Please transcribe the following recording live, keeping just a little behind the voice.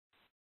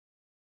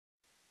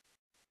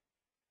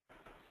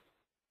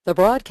The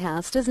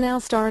broadcast is now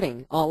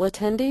starting. All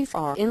attendees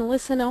are in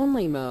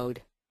listen-only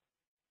mode.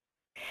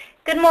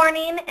 Good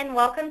morning and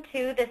welcome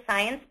to the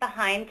science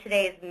behind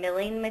today's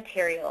milling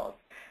materials.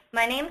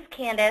 My name is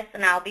Candace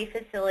and I'll be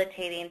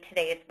facilitating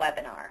today's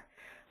webinar.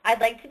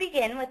 I'd like to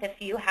begin with a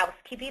few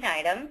housekeeping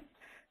items.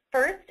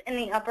 First, in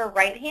the upper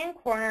right-hand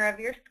corner of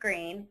your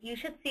screen, you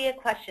should see a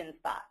questions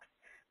box.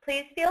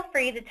 Please feel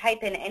free to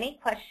type in any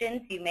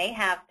questions you may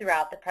have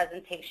throughout the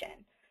presentation.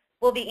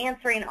 We'll be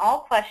answering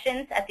all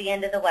questions at the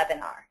end of the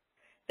webinar.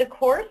 The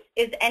course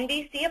is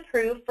NBC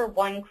approved for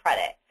 1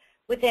 credit.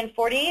 Within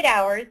 48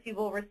 hours, you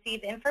will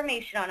receive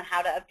information on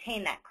how to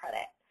obtain that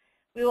credit.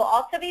 We will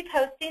also be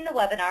posting the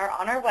webinar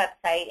on our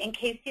website in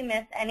case you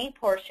miss any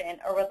portion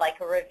or would like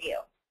a review.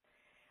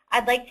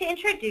 I'd like to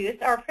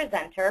introduce our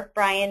presenter,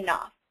 Brian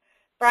Knopf.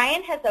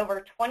 Brian has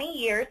over 20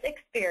 years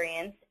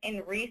experience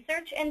in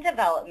research and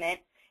development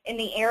in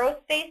the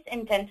aerospace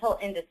and dental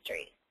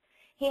industries.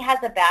 He has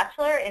a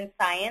Bachelor in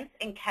Science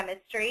and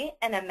Chemistry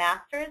and a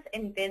Master's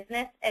in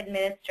Business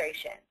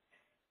Administration.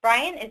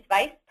 Brian is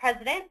Vice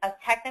President of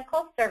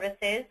Technical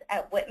Services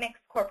at Whitmix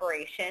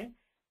Corporation,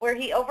 where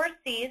he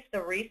oversees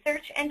the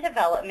Research and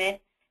Development,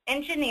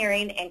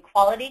 Engineering, and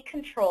Quality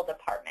Control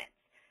departments.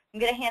 I'm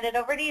going to hand it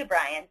over to you,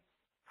 Brian.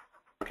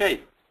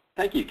 Okay,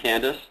 thank you,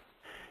 Candace.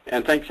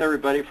 And thanks,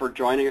 everybody, for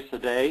joining us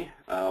today.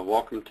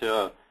 Welcome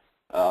to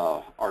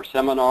our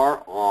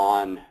seminar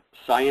on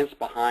science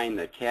behind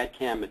the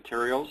CAD/CAM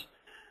materials.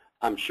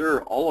 I'm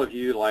sure all of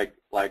you, like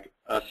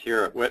us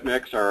here at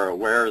Whitmix, are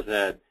aware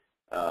that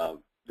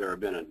there have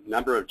been a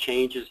number of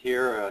changes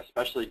here,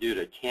 especially due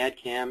to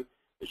CAD/CAM.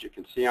 As you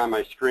can see on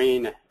my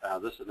screen,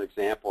 this is an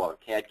example of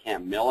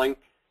CAD/CAM milling,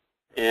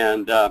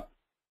 and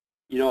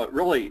you know,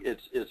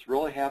 it's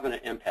really having an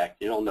impact.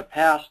 You know, in the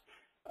past,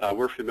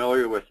 we're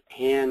familiar with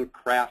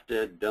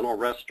handcrafted dental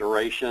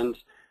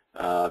restorations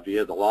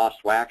via the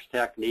lost wax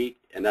technique,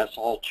 and that's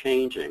all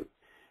changing.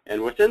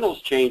 And within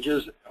those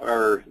changes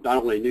are not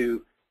only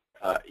new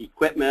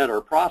equipment or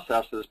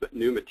processes, but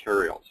new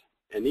materials.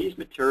 And these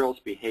materials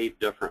behave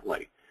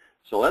differently.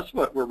 So that's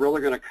what we're really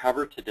going to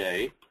cover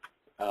today.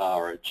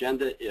 Our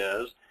agenda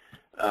is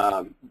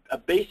a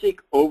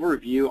basic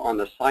overview on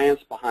the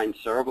science behind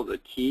several of the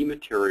key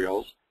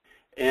materials,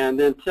 and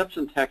then tips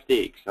and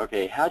techniques.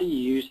 Okay, how do you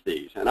use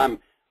these? And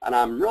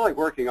I'm really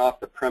working off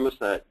the premise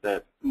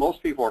that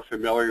most people are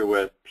familiar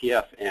with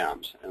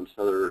PFMs, and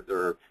so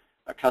they're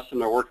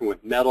accustomed to working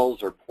with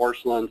metals or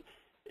porcelain,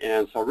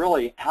 and so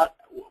really,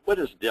 what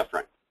is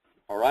different?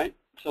 All right,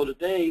 so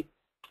today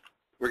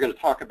we're going to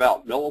talk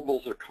about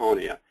millable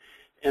zirconia,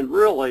 and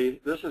really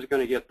this is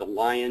going to get the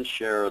lion's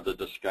share of the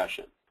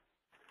discussion.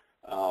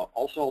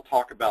 Also, I'll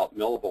talk about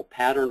millable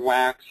pattern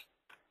wax,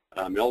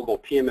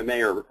 millable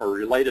PMMA or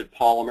related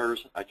polymers.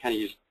 I kind of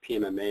use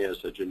PMMA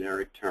as a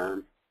generic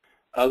term.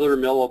 Other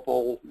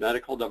millable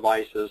medical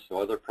devices,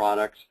 so other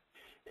products.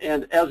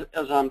 And as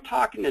I'm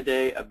talking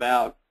today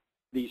about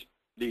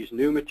these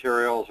new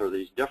materials or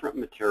these different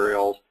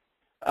materials,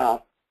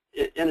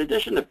 in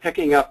addition to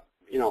picking up,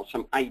 you know,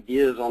 some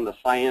ideas on the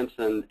science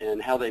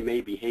and how they may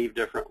behave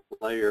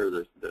differently, or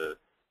the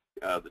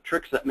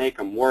tricks that make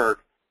them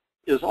work,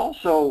 is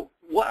also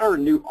what are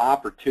new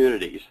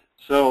opportunities.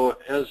 So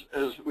as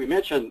we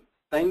mentioned,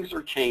 things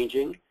are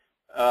changing.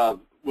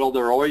 Will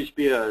there always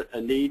be a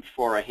need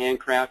for a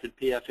handcrafted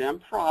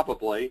PFM?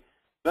 Probably,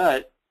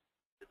 but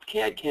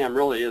CAD/CAM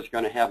really is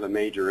going to have a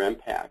major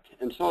impact.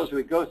 And so as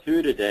we go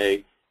through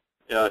today,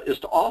 is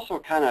to also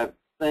kind of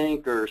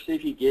think or see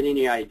if you get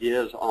any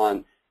ideas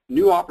on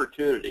new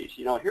opportunities.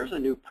 You know, here's a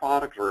new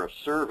product or a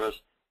service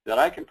that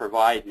I can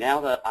provide now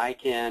that I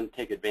can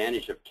take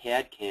advantage of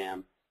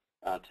CAD/CAM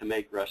to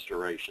make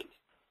restorations.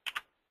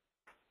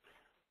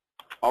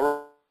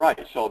 All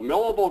right, so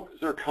millable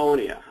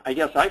zirconia. I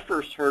guess I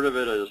first heard of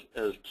it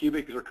as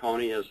cubic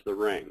zirconia as the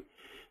ring.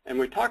 And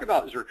when we talk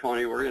about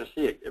zirconia, we're going to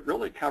see it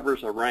really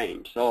covers a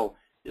range. So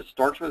it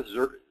starts with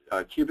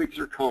cubic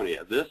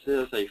zirconia. This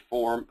is a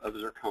form of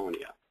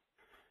zirconia.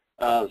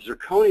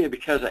 Zirconia,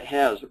 because it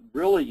has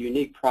really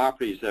unique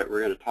properties that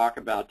we're going to talk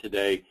about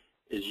today,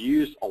 is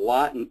used a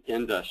lot in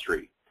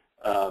industry.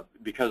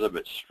 Because of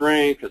its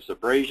strength, its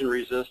abrasion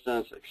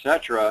resistance,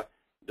 etc.,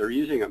 they're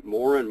using it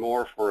more and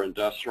more for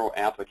industrial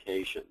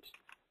applications.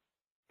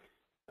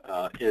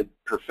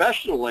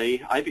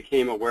 Professionally, I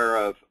became aware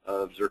of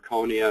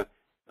zirconia.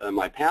 In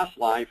my past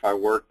life, I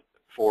worked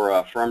for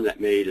a firm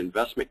that made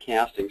investment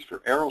castings for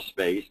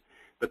aerospace,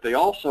 but they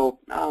also,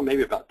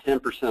 maybe about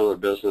 10% of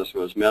their business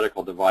was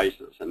medical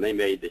devices, and they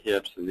made the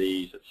hips and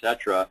knees,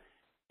 etc.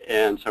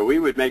 And so we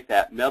would make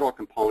that metal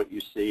component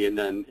you see, and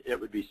then it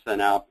would be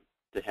sent out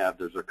to have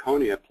the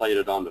zirconia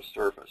plated on the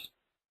surface.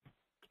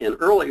 And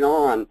early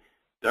on,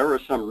 there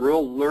were some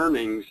real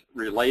learnings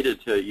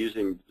related to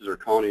using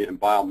zirconia in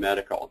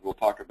biomedical. We'll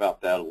talk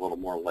about that a little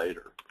more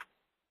later.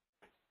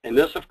 And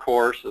this, of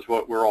course, is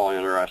what we're all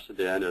interested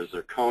in, is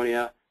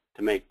zirconia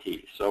to make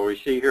teeth. So we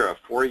see here a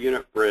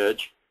 4-unit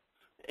bridge,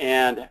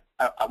 and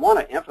I want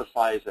to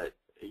emphasize that,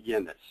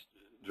 again, that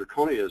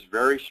zirconia is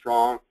very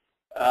strong.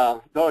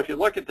 Though if you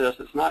look at this,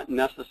 it's not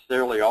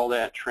necessarily all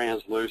that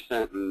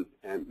translucent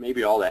and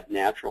maybe all that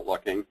natural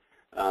looking.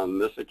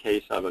 This is a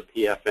case of a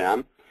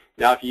PFM.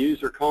 Now, if you use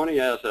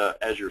zirconia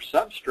as your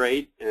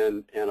substrate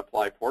and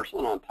apply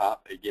porcelain on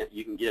top, again,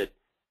 you can get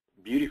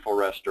beautiful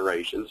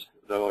restorations.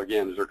 Though,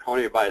 again,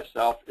 zirconia by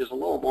itself is a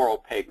little more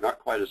opaque, not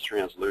quite as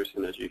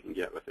translucent as you can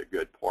get with a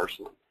good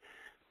porcelain.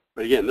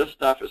 But again, this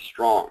stuff is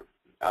strong.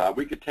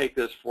 We could take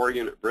this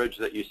 4-unit bridge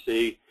that you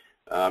see,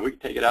 we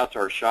could take it out to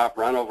our shop,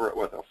 run over it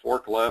with a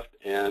forklift,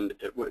 and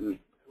it wouldn't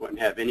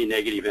have any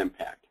negative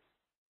impact.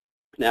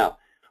 Now,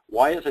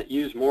 why is it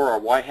used more, or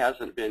why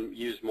hasn't it been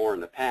used more in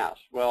the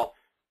past? Well,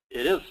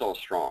 it is so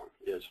strong.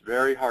 It's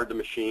very hard to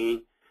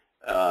machine.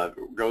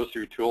 Goes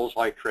through tools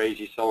like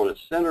crazy. So in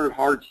its centered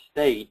hard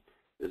state,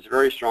 it's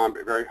very strong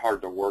but very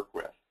hard to work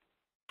with.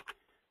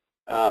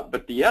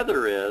 But the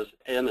other is,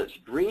 in its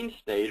green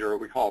state, or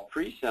what we call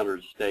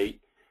pre-centered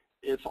state,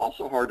 it's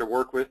also hard to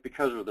work with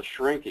because of the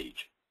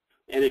shrinkage.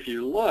 And if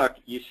you look,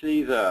 you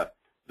see this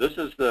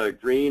is the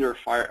green or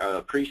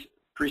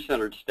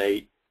pre-centered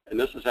state, and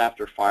this is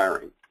after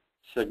firing.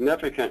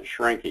 Significant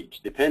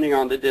shrinkage, depending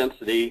on the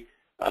density,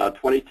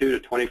 22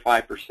 to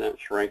 25%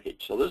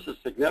 shrinkage. So this is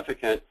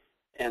significant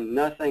and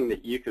nothing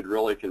that you could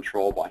really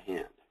control by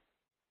hand.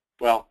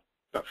 Well,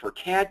 but for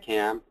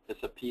CAD/CAM,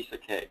 it's a piece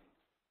of cake.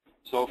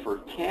 So for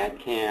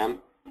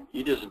CAD/CAM,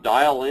 you just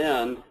dial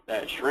in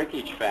that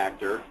shrinkage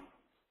factor.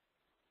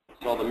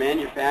 So the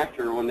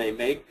manufacturer, when they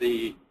make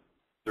the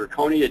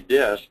zirconia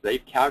disc,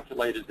 they've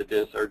calculated the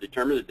density, or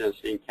determined the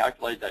density and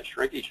calculated that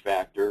shrinkage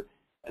factor,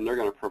 and they're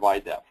going to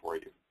provide that for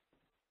you.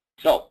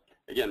 So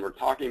again, we're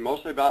talking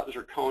mostly about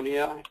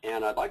zirconia,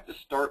 and I'd like to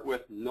start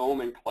with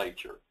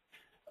nomenclature.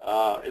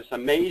 It's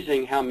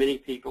amazing how many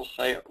people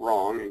say it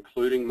wrong,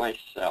 including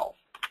myself.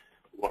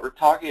 What we're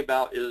talking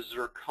about is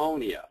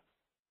zirconia.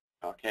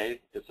 Okay,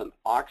 it's an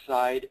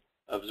oxide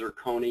of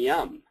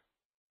zirconium,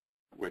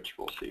 which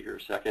we'll see here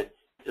in a second,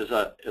 is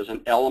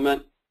an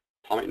element,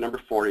 atomic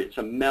number 40. It's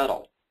a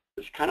metal.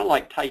 It's kind of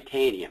like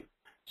titanium.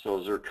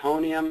 So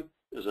zirconium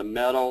is a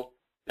metal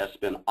that's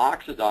been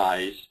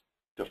oxidized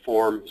to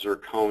form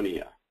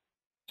zirconia.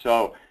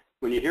 So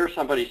when you hear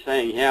somebody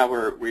saying, yeah,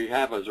 we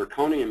have a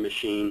zirconium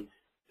machine,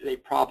 they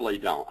probably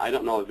don't. I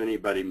don't know of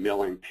anybody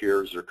milling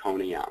pure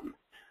zirconium.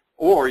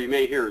 Or you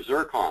may hear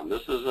zircon.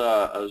 This is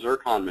a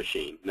zircon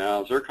machine.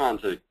 Now,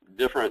 zircon's a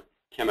different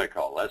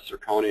chemical. That's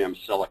zirconium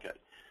silicate.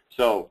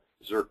 So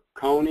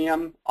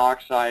zirconium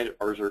oxide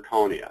or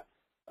zirconia.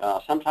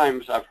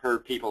 Sometimes I've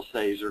heard people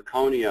say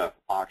zirconia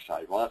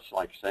oxide. Well, that's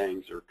like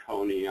saying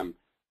zirconium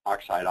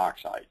oxide.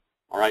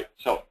 All right,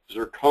 so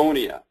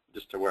zirconia,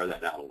 just to wear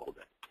that out a little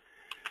bit.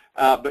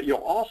 But you'll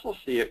also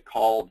see it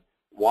called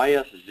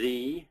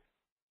YSZ,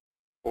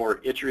 or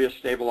yttria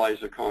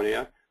stabilized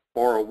zirconia,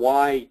 or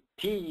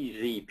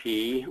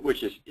YTZP,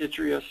 which is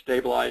yttria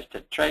stabilized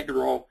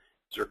tetrahedral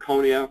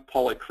zirconia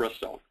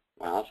polycrystal.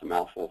 Wow, that's a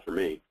mouthful for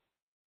me.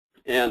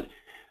 And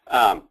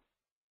I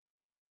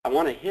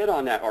want to hit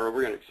on that, or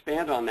we're going to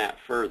expand on that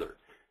further,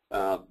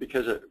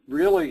 because it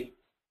really,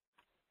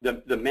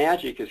 the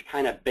magic is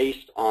kind of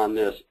based on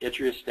this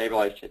yttria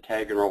stabilized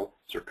tetrahedral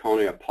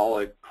zirconia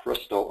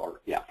polycrystal,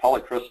 or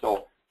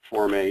polycrystal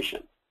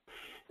formation.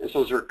 And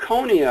so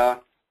zirconia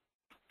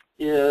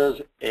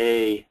is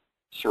a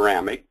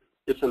ceramic.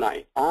 It's an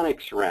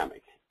ionic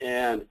ceramic,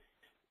 and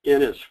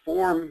in its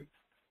form,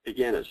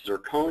 again, it's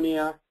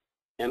zirconia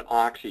and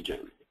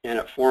oxygen, and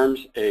it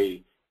forms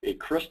a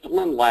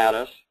crystalline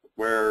lattice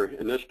where,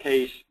 in this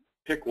case,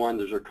 pick one,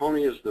 the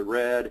zirconia is the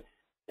red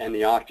and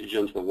the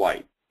oxygen's the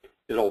white.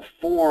 It'll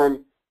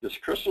form this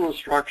crystalline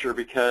structure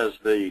because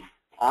the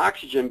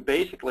oxygen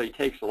basically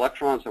takes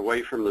electrons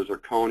away from the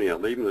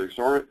zirconia, leaving the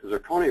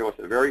zirconia with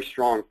a very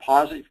strong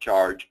positive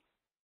charge,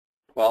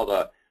 while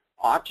the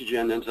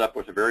oxygen ends up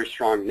with a very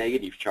strong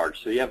negative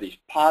charge. So you have these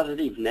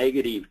positive,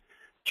 negative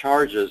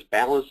charges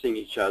balancing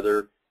each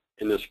other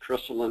in this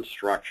crystalline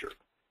structure.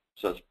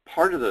 So it's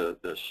part of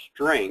the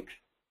strength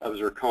of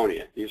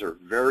zirconia. These are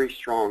very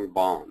strong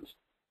bonds.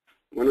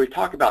 When we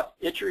talk about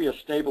yttria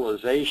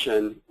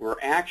stabilization, we're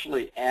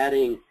actually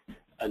adding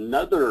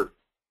another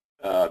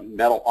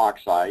metal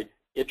oxide,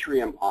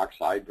 yttrium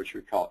oxide, which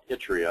we call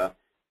yttria,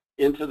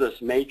 into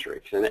this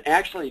matrix. And it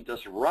actually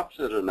disrupts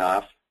it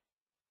enough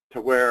to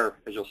where,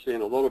 as you'll see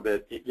in a little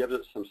bit, it gives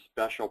it some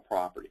special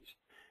properties.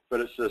 But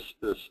it's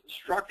this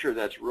structure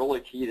that's really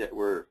key that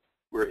we're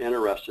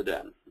interested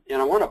in.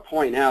 And I want to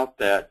point out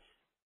that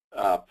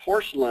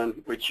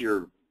porcelain, which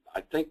you're,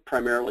 I think,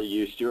 primarily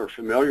used to or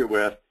familiar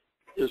with,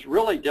 is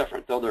really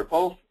different. Though they're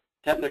both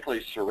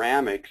technically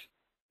ceramics,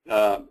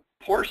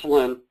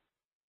 porcelain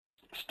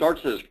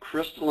starts as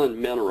crystalline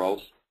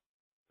minerals,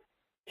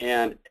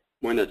 and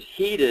when it's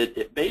heated,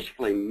 it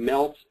basically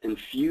melts and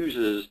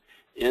fuses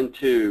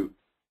into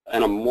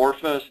an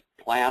amorphous,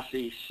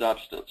 glassy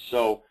substance.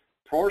 So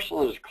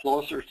porcelain is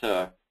closer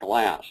to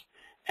glass.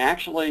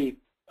 Actually,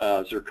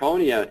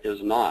 zirconia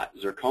is not.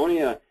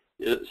 Zirconia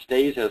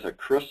stays as a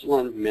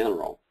crystalline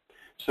mineral.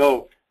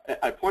 So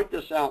I point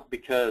this out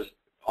because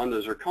on the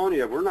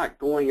zirconia, we're not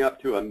going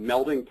up to a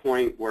melting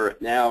point where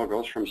it now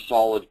goes from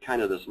solid,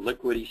 kind of this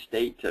liquidy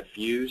state, to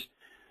fuse.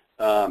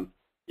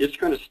 It's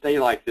going to stay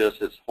like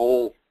this its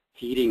whole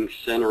heating,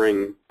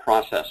 sintering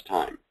process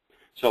time.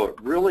 So it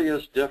really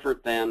is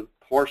different than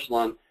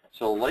porcelain.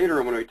 So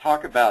later when we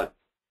talk about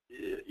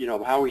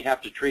how we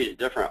have to treat it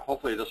different,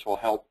 hopefully this will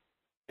help,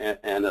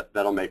 and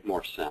that'll make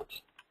more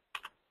sense.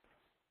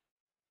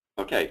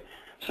 Okay,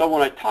 so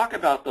when I talk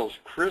about those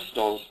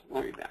crystals,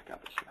 let me back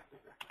up a second.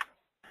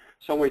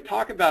 So when we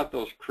talk about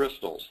those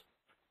crystals,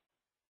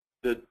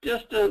 the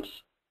distance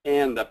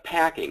and the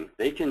packing,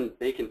 they can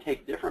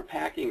take different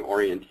packing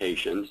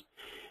orientations,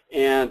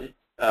 and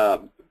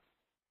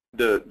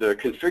the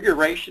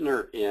configuration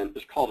they're in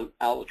is called an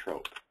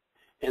allotrope.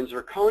 And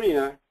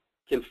zirconia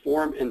can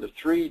form into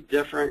 3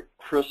 different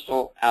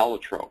crystal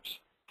allotropes.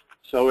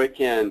 So it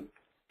can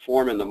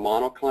form in the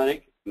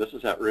monoclinic, and this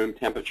is at room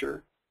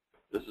temperature.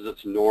 This is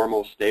its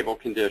normal, stable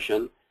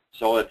condition.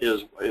 So it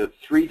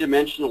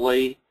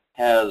 3-dimensionally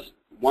has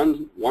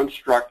one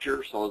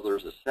structure, so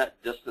there's a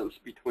set distance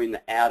between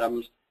the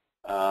atoms.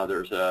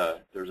 There's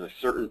a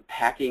certain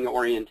packing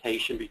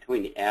orientation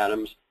between the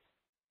atoms.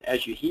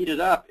 As you heat it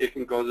up, it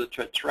can go to the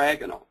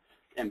tetragonal.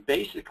 And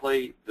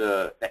basically,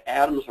 the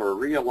atoms are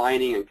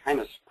realigning and kind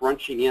of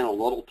scrunching in a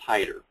little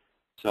tighter.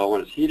 So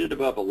when it's heated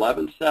above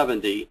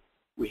 1170,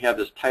 we have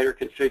this tighter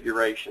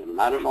configuration. And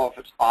I don't know if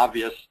it's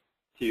obvious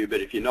to you,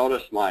 but if you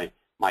notice my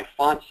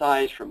font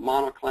size from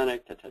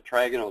monoclinic to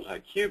tetragonal to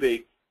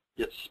cubic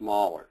gets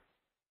smaller.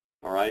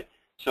 All right?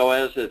 So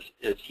as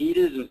it's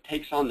heated and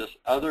takes on this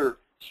other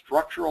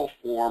structural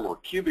form or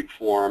cubic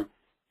form,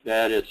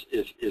 that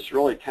it's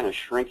really kind of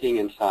shrinking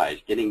in size,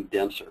 getting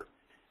denser.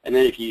 And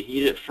then if you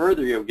heat it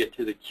further, you'll get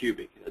to the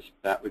cubic.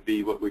 That would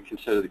be what we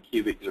consider the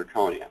cubic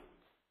zirconia.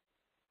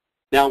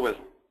 Now with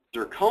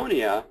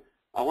zirconia,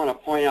 I want to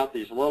point out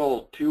these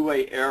little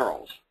 2-way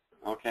arrows.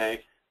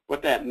 Okay?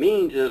 What that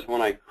means is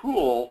when I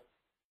cool,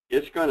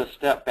 it's going to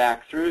step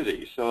back through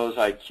these. So as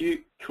I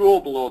cool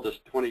below this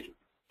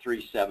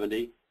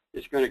 2370,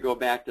 it's going to go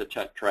back to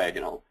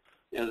tetragonal.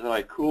 As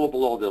I cool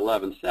below the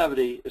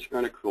 1170, it's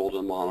going to cool to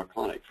the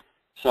monoclinic.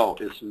 So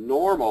its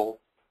normal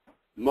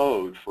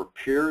mode for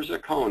pure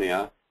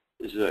zirconia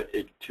is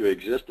to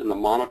exist in the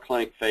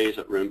monoclinic phase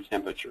at room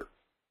temperature.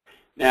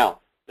 Now,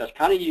 that's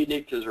kind of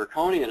unique to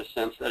zirconia in a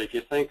sense that if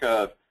you think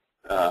of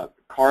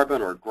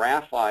carbon or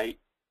graphite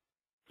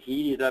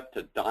heated up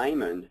to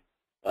diamond,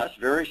 that's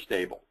very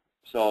stable.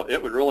 So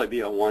it would really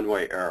be a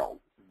one-way arrow.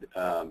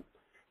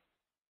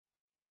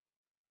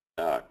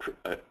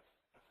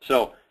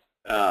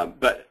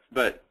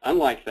 But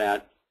unlike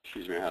that,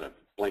 excuse me, I had a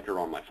blinker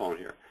on my phone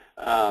here.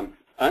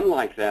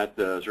 Unlike that,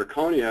 the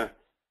zirconia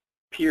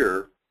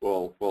pure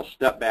will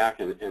step back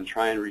and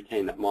try and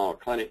retain that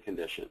monoclinic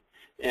condition.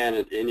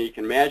 And you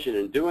can imagine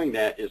in doing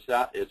that,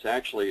 it's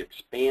actually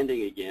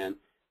expanding again,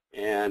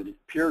 and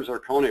pure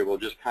zirconia will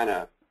just kind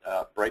of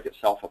break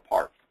itself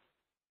apart.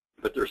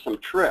 But there's some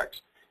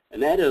tricks,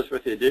 and that is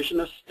with the addition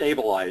of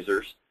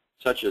stabilizers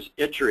such as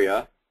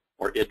yttria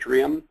or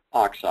yttrium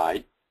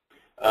oxide,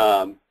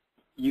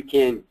 you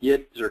can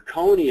get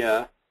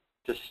zirconia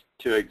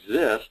to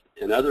exist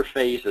in other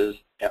phases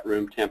at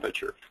room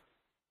temperature.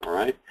 All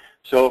right?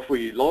 So if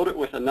we load it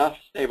with enough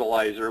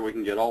stabilizer, we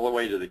can get all the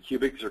way to the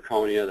cubic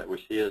zirconia that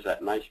we see as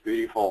that nice,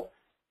 beautiful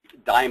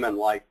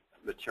diamond-like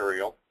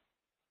material.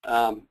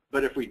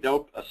 But if we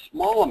dope a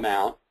small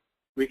amount,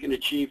 we can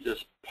achieve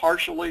this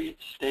partially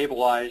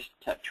stabilized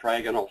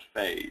tetragonal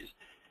phase.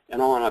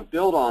 And I want to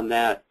build on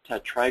that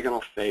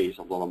tetragonal phase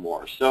a little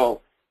more.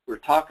 So we're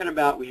talking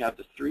about we have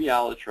the 3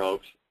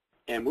 allotropes,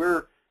 and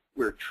we're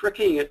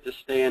tricking it to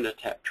stay in the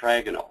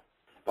tetragonal.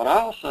 But I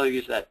also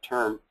use that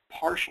term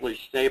partially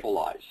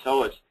stabilized.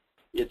 So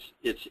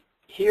it's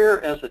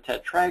here as a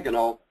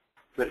tetragonal,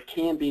 but it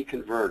can be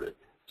converted.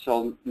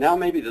 So now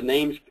maybe the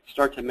names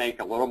start to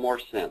make a little more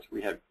sense.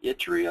 We have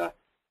yttria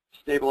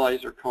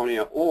stabilized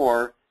zirconia,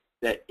 or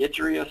that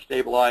yttria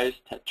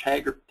stabilized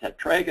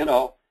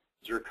tetragonal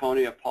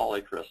zirconia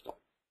polycrystal.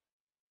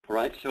 All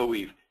right, so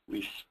we've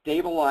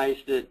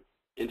stabilized it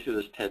into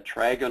this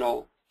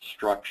tetragonal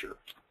structure.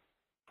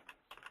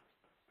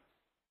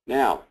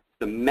 Now,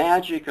 the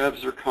magic of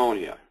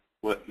zirconia,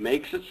 what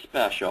makes it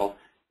special,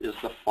 is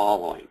the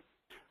following.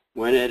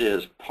 When it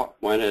is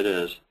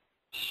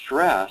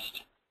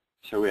stressed,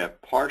 so we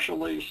have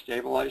partially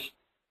stabilized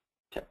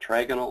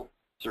tetragonal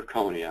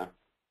zirconia.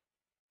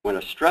 When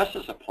a stress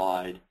is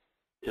applied,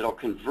 it'll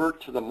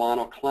convert to the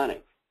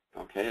monoclinic.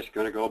 Okay, it's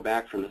going to go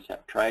back from the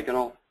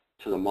tetragonal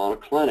to the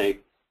monoclinic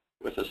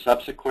with a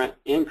subsequent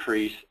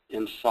increase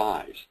in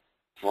size.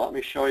 So let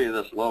me show you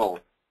this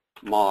little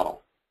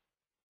model.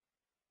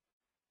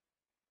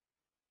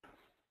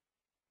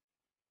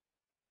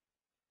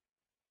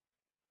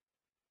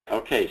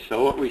 Okay,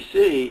 so what we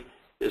see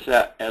is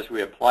that as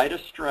we applied a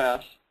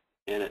stress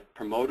and it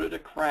promoted a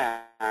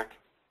crack,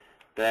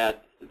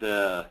 that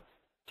the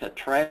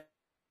tetragonal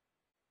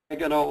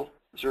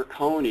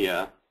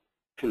zirconia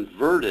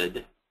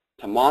converted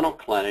to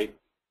monoclinic,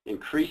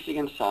 increasing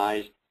in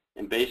size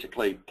and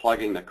basically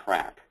plugging the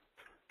crack.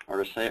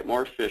 or to say it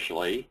more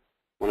officially,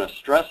 when a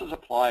stress is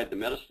applied, the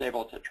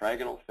metastable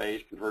tetragonal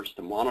phase converts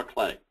to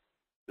monoclinic.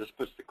 This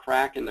puts the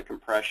crack in the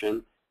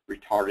compression,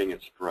 retarding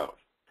its growth.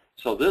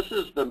 So this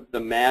is the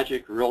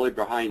magic really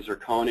behind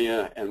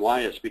zirconia and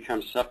why it's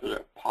become such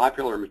a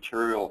popular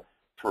material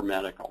for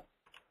medical.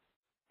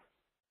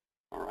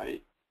 All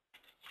right.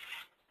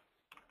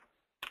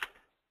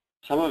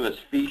 Some of its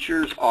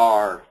features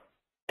are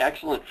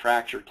excellent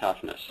fracture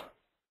toughness.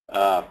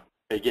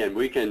 Again,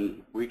 we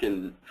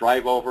can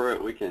drive over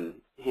it, we can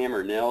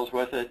hammer nails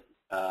with it.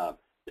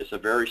 It's a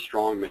very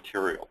strong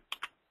material.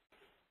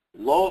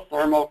 Low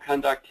thermal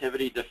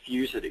conductivity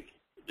diffusivity,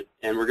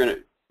 and we're going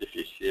to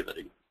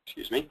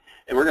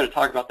and we're going to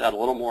talk about that a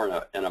little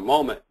more in a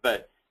moment.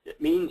 But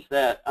it means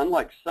that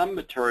unlike some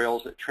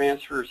materials, it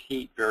transfers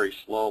heat very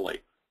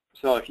slowly.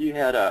 So if you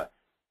had a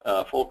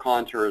full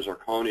contour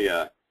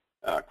zirconia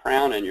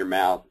crown in your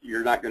mouth,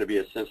 you're not going to be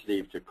as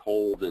sensitive to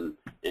cold and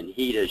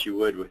heat as you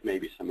would with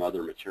maybe some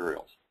other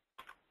materials.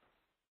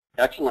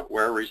 Excellent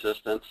wear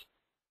resistance.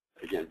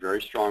 Again,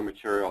 very strong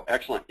material.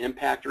 Excellent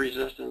impact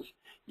resistance.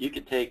 You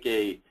could take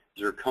a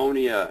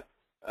zirconia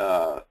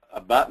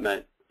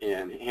abutment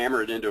and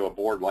hammer it into a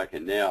board like a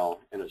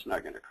nail, and it's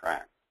not going to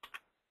crack.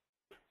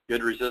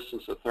 Good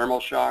resistance to thermal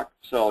shock.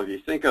 So if you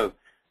think of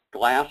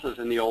glasses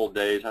in the old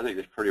days, I think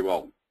they've pretty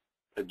well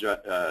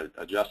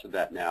adjusted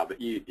that now. But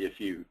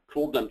if you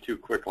cooled them too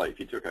quickly, if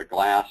you took a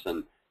glass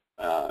and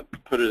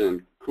put it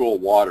in cool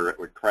water, it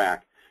would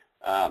crack.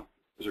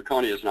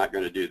 Zirconia is not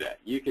going to do that.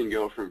 You can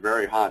go from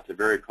very hot to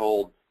very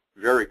cold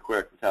very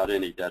quick without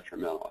any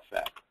detrimental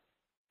effect.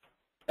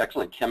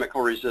 Excellent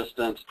chemical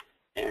resistance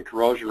and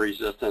corrosion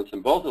resistance,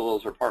 and both of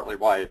those are partly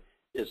why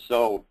it's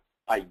so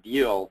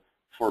ideal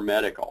for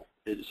medical.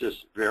 It's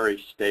just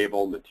very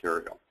stable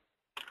material.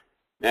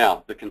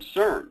 Now, the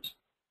concerns.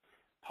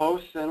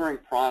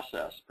 Post-sintering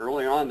process.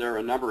 Early on, there were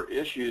a number of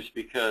issues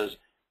because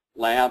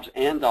labs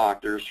and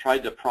doctors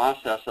tried to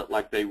process it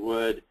like they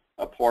would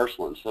a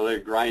porcelain. So they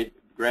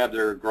grab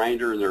their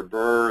grinder and their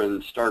burr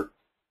and start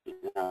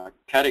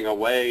cutting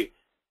away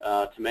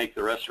to make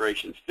the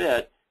restoration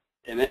fit.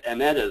 And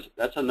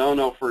that's a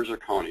no-no for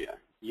zirconia.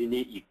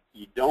 You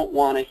don't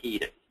want to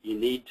heat it. You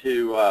need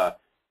to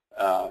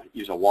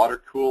use a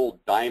water-cooled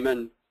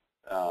diamond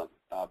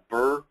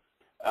burr.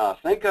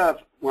 Think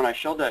of when I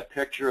showed that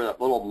picture, that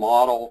little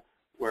model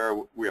where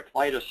we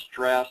applied a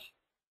stress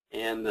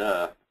and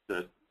the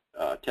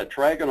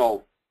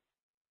tetragonal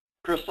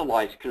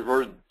crystallites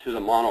converted to the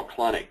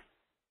monoclinic.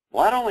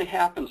 Well, that only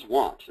happens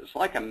once. It's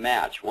like a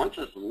match. Once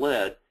it's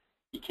lit,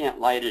 you can't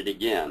light it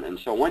again. And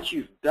so once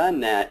you've done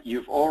that,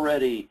 you've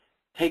already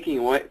taken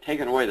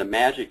away the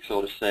magic,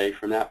 so to say,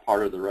 from that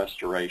part of the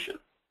restoration.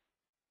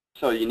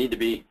 So you need to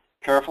be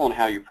careful in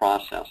how you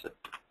process it.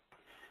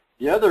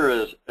 The other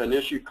is an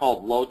issue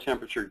called low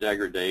temperature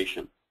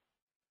degradation.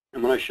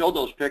 And when I showed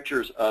those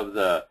pictures of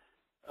the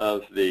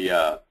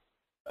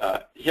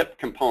hip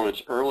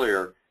components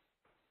earlier,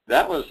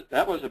 that was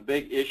a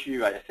big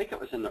issue. I think it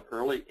was in the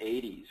early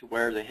 80s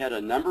where they had a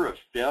number of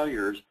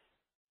failures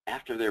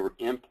after they were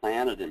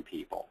implanted in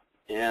people.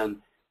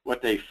 And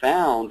what they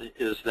found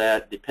is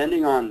that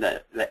depending on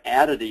the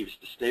additives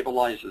to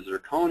stabilize the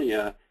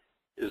zirconia,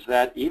 is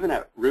that even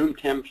at room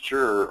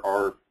temperature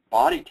or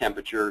body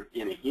temperature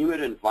in a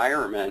humid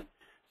environment,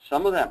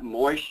 some of that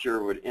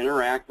moisture would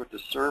interact with the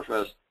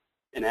surface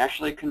and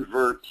actually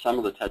convert some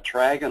of the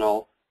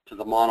tetragonal to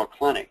the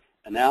monoclinic.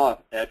 And now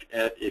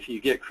if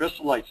you get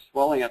crystallites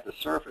swelling at the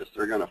surface,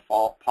 they're going to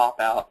pop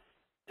out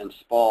and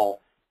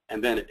spall,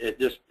 and then it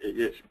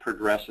gets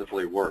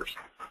progressively worse.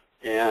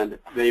 And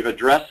they've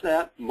addressed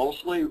that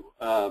mostly.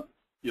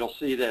 You'll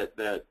see that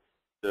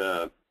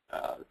the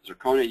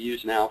zirconia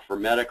used now for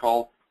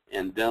medical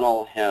and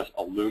dental has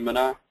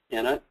alumina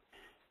in it,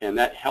 and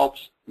that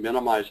helps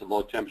minimize the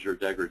low temperature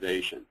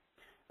degradation.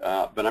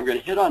 But I'm going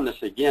to hit on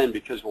this again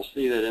because we'll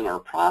see that in our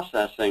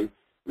processing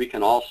we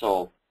can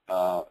also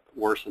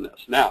worsen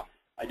this. Now,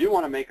 I do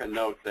want to make a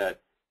note that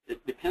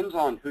it depends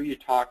on who you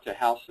talk to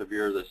how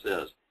severe this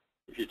is.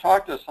 If you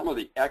talk to some of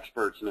the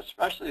experts, and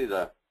especially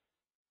the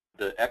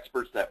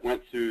experts that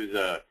went through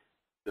that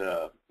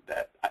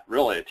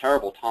really a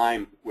terrible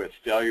time with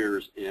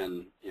failures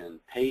in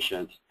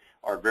patients,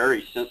 are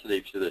very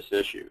sensitive to this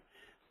issue.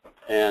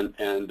 And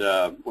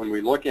when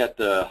we look at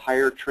the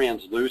higher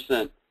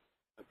translucent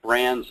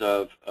brands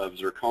of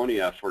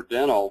zirconia for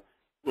dental,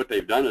 what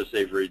they've done is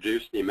they've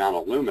reduced the amount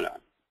of alumina.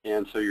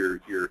 And so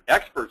your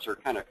experts are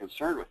kind of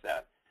concerned with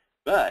that.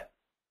 But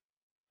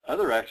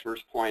other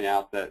experts point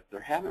out that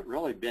there haven't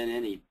really been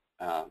any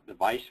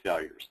device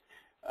failures.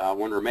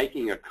 When we're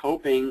making a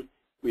coping,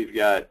 we've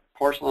got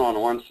porcelain on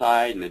one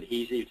side and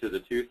adhesive to the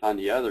tooth on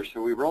the other,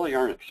 so we really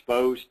aren't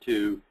exposed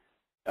to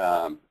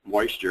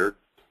moisture.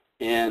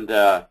 And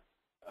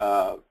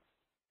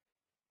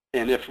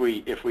if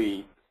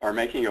we are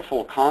making a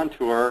full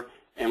contour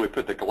and we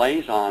put the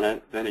glaze on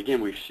it, then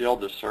again we've sealed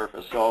the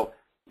surface. So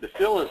the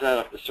feel is that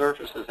if the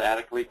surface is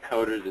adequately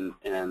coated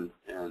and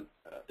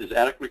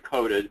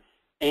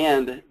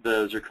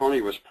the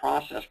zirconia was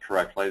processed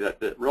correctly,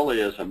 that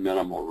really is a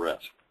minimal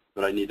risk.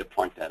 but I need to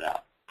point that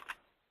out.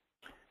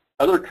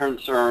 Other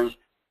concerns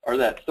are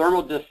that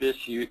thermal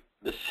diffusivity.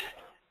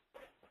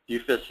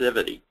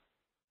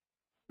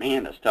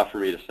 Man, that's tough for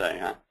me to say,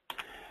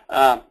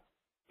 huh?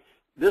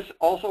 This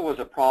also was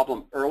a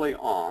problem early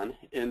on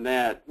in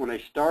that when they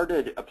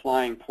started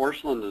applying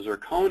porcelain to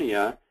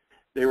zirconia,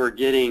 they were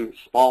getting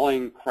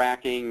spalling,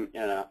 cracking,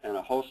 and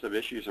a host of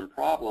issues and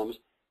problems.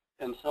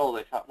 And so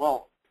they thought,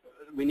 well,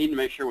 we need to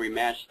make sure we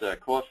match the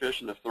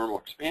coefficient of thermal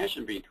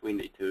expansion between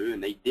the two,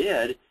 and they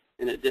did,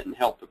 and it didn't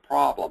help the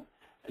problem.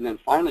 And then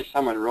finally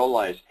someone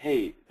realized,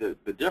 hey, the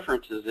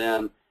difference is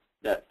in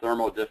that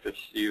thermal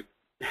diffusivity.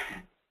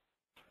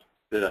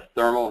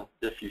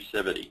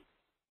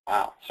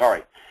 Wow,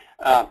 sorry.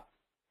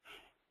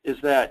 Is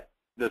that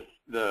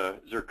the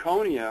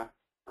zirconia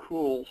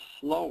cools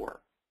slower.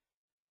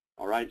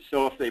 All right,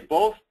 so if they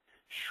both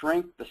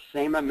shrink the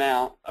same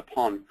amount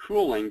upon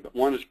cooling, but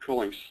one is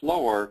cooling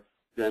slower,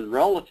 then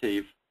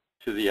relative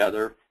to the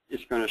other,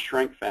 it's going to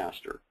shrink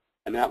faster.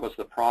 And that was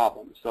the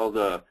problem. So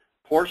the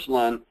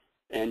porcelain,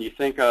 and you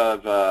think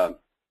of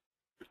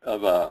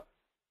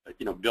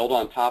built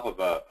on top of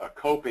a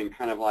coping,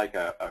 kind of like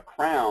a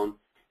crown,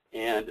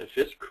 and if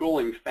it's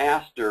cooling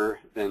faster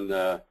than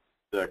the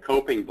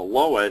coping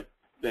below it,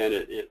 then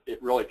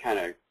it really kind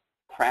of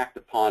cracked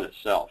upon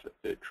itself.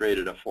 It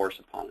created a force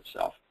upon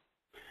itself.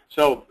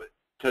 So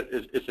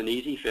it's an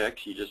easy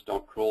fix. You just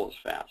don't cool as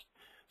fast.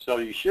 So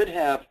you should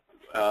have,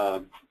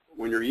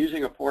 when you're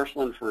using a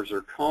porcelain for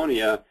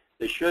zirconia,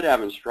 they should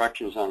have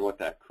instructions on what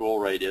that cool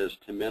rate is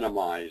to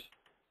minimize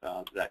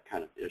that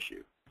kind of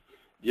issue.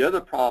 The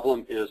other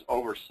problem is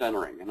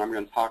over-centering, and I'm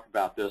going to talk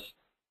about this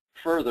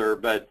further,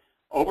 but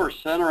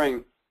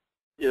over-centering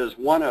is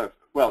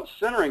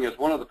centering is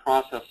one of the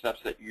process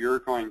steps that you're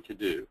going to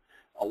do.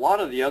 A lot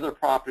of the other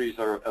properties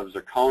of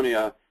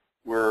zirconia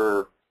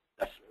were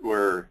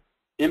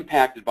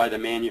impacted by the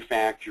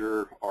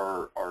manufacturer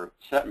or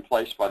set in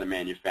place by the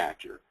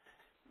manufacturer.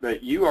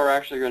 But you are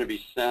actually going to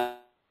be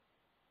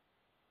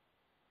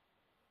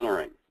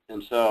centering.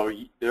 And so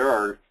there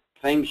are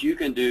things you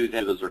can do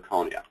that is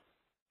zirconia.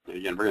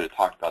 Again, we're going to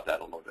talk about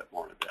that a little bit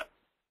more in a bit.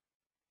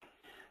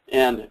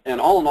 And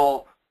all in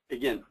all,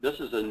 again, this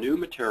is a new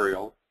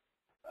material.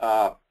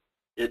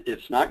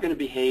 It's not going to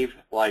behave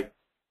like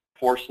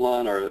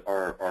porcelain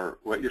or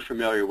what you're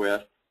familiar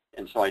with.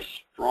 And so I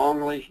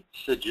strongly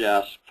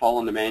suggest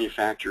following the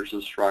manufacturer's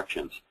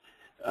instructions.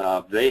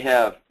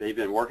 They've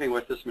been working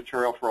with this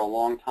material for a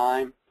long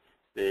time.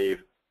 They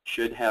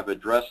should have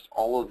addressed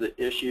all of the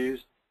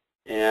issues.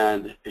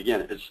 And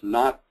again, it's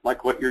not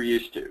like what you're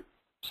used to.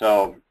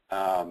 So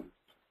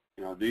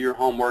do your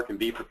homework and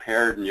be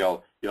prepared, and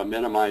you'll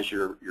minimize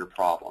your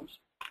problems.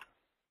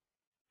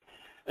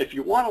 If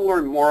you want to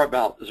learn more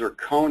about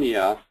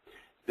zirconia,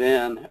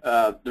 then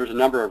there's a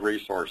number of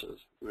resources.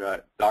 We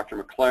got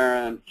Dr.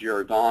 McLaren,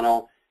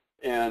 Giordano,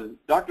 and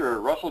Dr.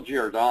 Russell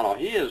Giordano.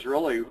 He is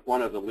really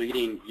one of the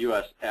leading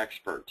U.S.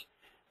 experts.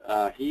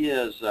 He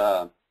is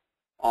on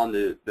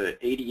the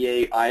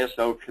ADA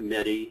ISO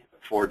committee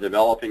for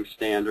developing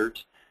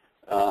standards.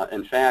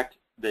 In fact,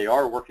 they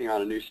are working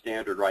on a new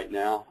standard right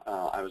now.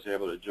 I was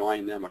able to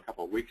join them a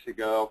couple of weeks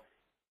ago.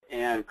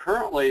 And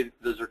currently,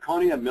 the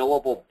zirconia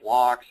millable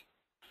blocks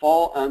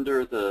fall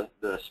under the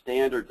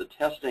standard, the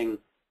testing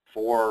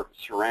for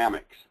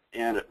ceramics.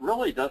 And it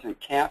really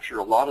doesn't capture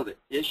a lot of the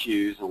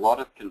issues, a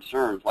lot of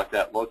concerns like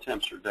that low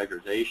temperature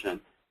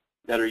degradation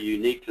that are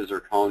unique to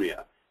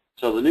zirconia.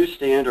 So the new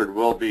standard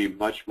will be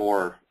much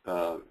more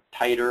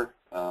tighter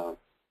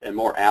and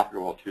more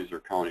applicable to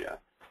zirconia.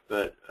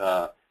 But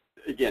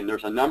again,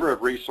 there's a number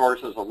of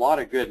resources, a lot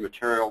of good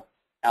material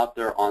out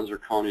there on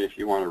zirconia if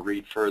you want to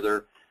read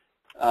further.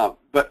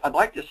 But I'd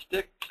like to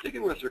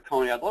sticking with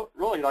zirconia, I'd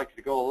really like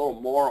to go a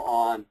little more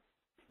on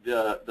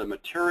the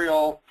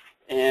material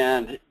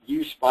and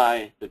use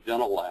by the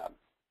dental lab.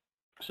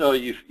 So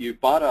you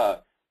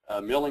bought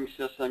a milling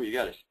system, you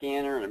got a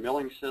scanner and a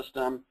milling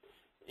system,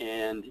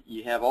 and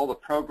you have all the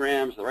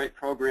programs, the right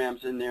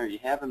programs in there, you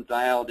have them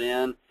dialed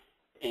in,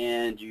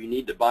 and you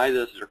need to buy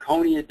this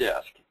zirconia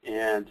disc.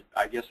 And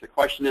I guess the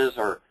question is,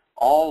 are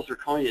all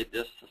zirconia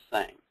discs the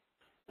same?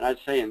 And I'd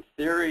say in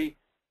theory,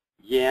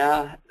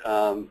 yeah,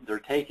 they're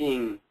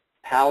taking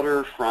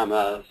powder from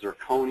a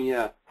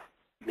zirconia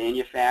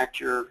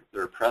manufacturer,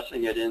 they're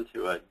pressing it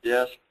into a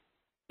disc,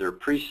 they're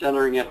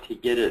pre-centering it to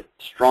get it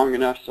strong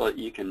enough so that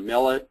you can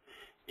mill it,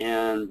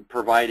 and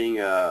providing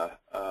a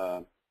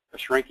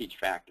shrinkage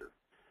factor.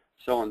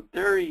 So in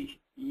theory,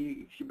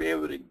 you should be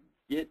able to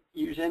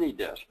use any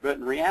disc, but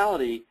in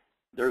reality,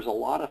 there's a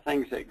lot of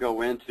things that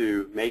go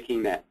into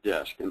making that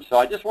disc. And so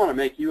I just want to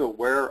make you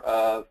aware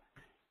of,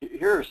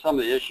 here are some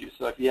of the issues.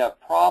 So if you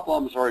have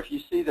problems, or if you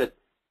see that,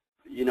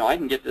 I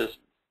can get this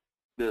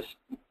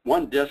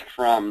one disc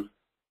from,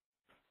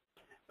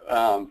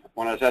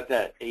 when I was at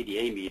that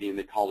ADA meeting,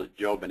 they called it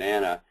Joe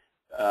Banana,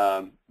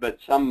 but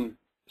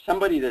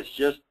somebody that's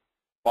just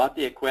bought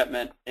the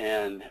equipment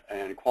and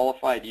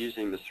qualified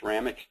using the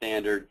ceramic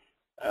standard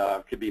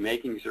could be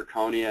making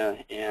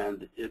zirconia,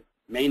 and it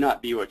may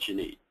not be what you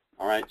need.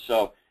 All right,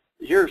 so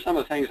here are some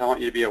of the things I want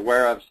you to be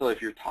aware of. So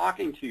if you're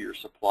talking to your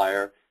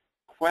supplier,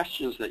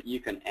 questions that you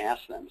can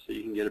ask them so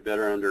you can get a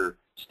better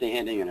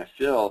understanding and a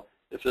feel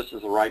if this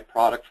is the right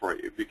product for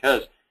you.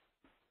 Because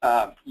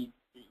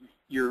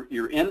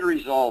your end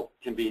result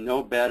can be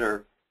no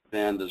better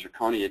than the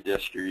zirconia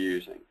disc you're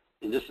using.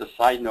 And just a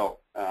side note,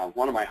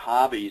 one of my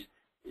hobbies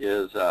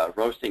is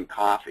roasting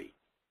coffee.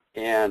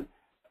 And,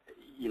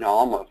 you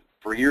know,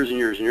 for years and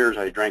years and years,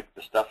 I drank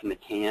the stuff in the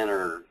can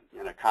or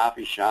in a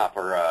coffee shop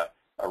or a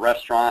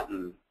restaurant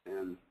and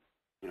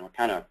you know,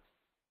 kind of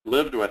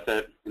lived with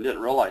it and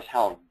didn't realize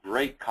how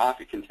great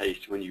coffee can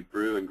taste when you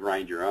brew and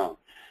grind your own.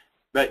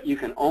 But you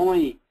can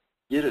only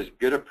get as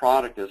good a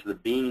product as the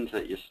beans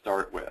that you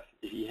start with.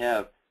 If you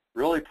have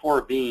really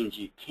poor beans,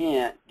 you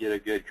can't get a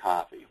good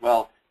coffee.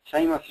 Well,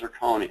 same with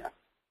zirconia.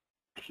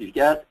 If you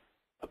get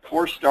a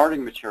poor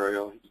starting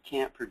material, you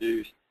can't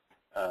produce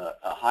a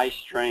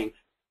high-strength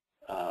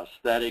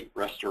aesthetic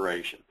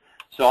restoration.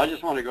 So I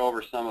just want to go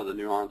over some of the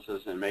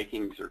nuances in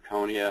making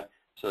zirconia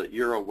so that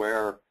you're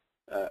aware,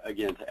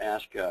 again, to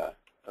ask a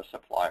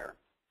supplier.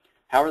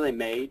 How are they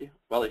made?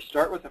 Well, they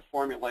start with a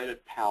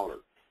formulated powder.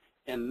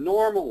 And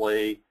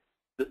normally,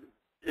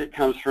 it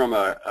comes from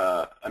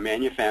a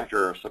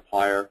manufacturer or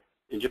supplier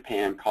in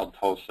Japan called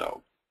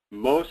Toso.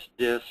 Most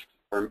discs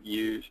are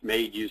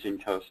made using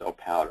Toso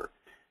powder.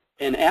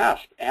 And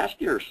ask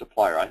your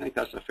supplier. I think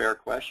that's a fair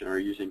question. Are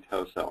you using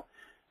Toso?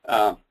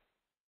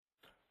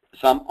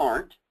 Some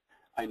aren't.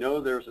 I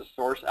know there's a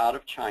source out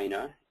of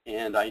China,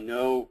 and I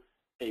know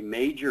a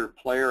major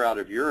player out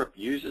of Europe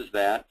uses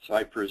that, so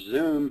I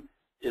presume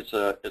it's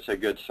a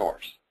good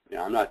source. You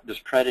know, I'm not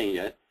discrediting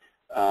it.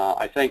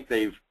 I think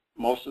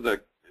most of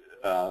the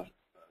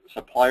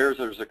suppliers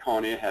of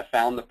zirconia have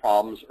found the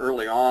problems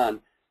early on.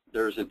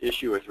 There's an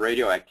issue with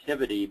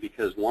radioactivity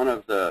because one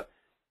of the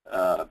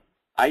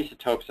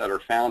isotopes that are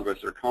found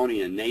with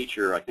zirconia in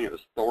nature, I think it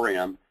was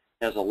thorium,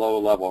 has a low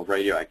level of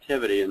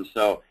radioactivity. And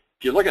so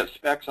if you look at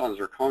specs on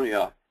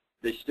zirconia,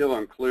 they still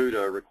include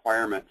a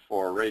requirement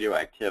for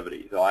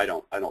radioactivity, though I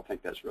don't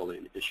think that's really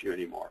an issue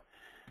anymore.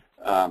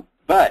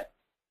 But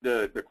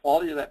the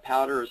quality of that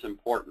powder is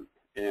important.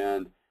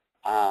 And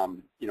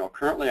you know,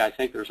 currently I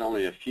think there's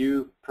only a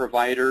few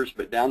providers,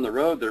 but down the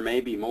road there may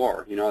be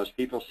more. You know, as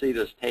people see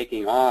this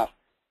taking off,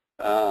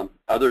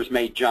 others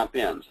may jump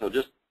in. So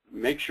just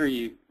make sure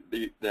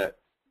that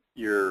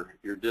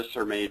your discs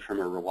are made from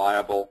a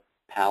reliable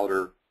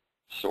powder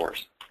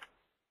source.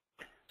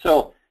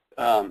 So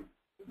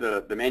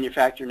the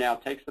manufacturer now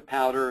takes the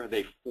powder,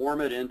 they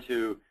form it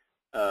into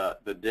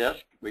the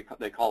disc.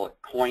 They call it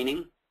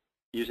coining,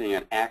 using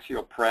an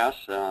axial press.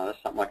 That's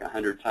something like a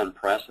 100-ton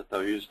press that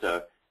they'll use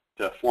to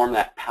form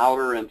that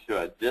powder into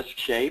a disc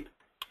shape.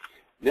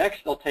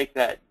 Next, they'll take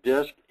that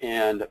disc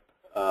and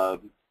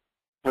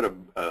put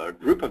a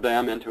group of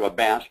them into a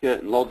basket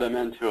and load them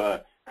into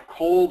a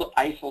cold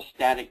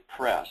isostatic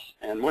press.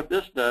 And what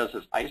this does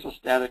is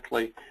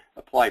isostatically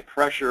apply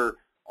pressure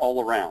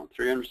all around,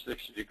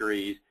 360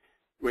 degrees,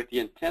 with the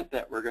intent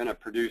that we're going to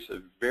produce a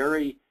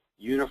very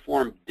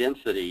uniform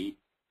density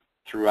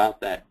throughout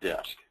that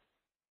disc.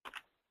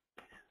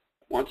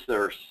 Once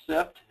they're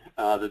sipped,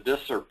 the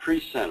discs are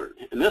pre-centered.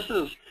 And this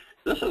is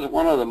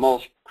one of the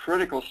most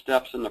critical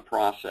steps in the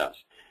process.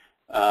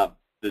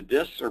 The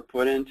discs are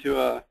put into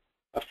a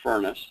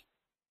furnace.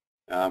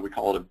 We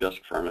call it a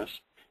bisque furnace.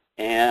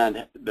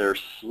 And they're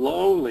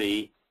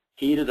slowly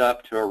heated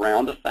up to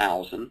around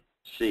 1,000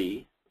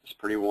 C, it's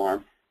pretty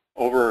warm,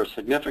 over a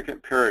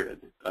significant period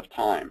of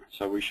time.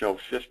 So we show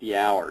 50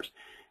 hours.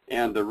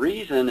 And the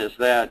reason is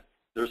that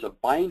there's a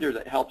binder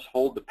that helps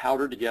hold the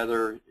powder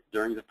together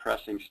during the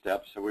pressing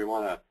step. So we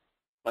want to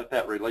let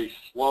that release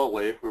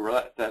slowly. If we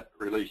let that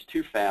release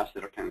too fast,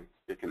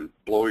 it can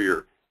blow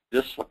your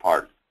discs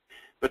apart.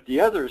 But the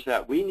other is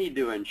that we need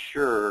to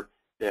ensure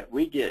that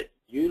we get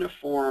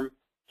uniform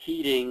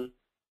heating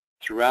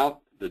throughout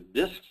the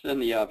discs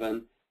in the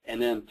oven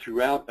and then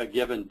throughout a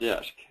given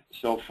disc.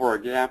 So for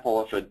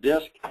example, if a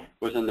disc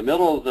was in the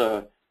middle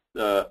of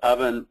the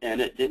oven and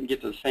it didn't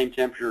get to the same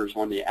temperature as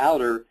on the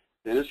outer,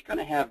 then it's going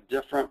to have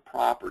different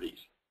properties.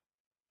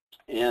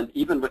 And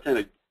even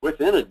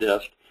within a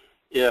disc,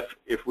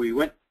 if we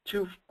went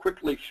too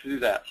quickly through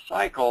that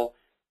cycle,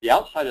 the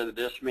outside of the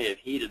disc may have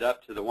heated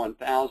up to the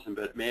 1,000,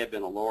 but it may have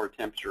been a lower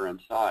temperature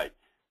inside.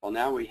 Well,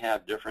 now we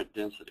have different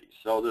densities.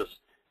 So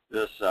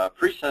this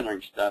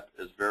pre-centering step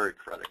is very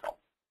critical.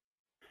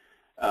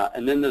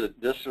 And then the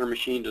discs are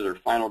machined to their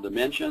final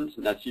dimensions,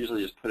 and that's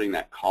usually just putting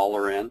that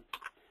collar in,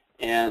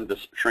 and the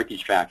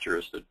shrinkage factor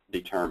is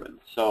determined.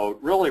 So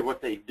really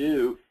what they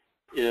do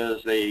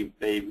is they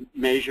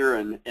measure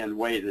and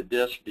weigh the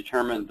disc,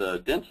 determine the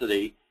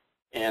density,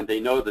 and they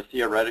know the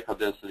theoretical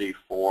density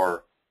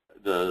for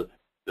the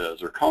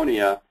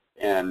zirconia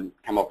and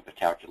come up with a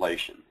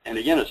calculation. And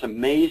again, it's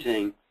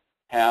amazing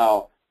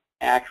how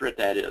accurate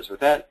that is. With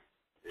that,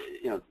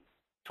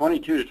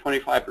 22 to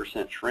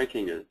 25%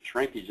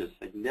 shrinkage is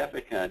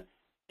significant,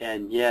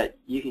 and yet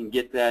you can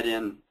get that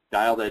in,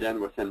 dial that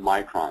in within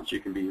microns. You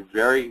can be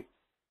very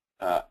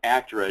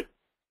accurate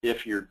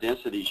if your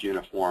density is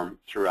uniform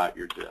throughout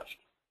your disc.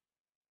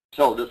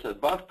 So this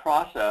above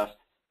process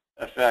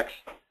affects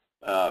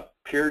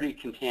purity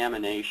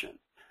contamination.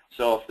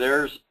 So if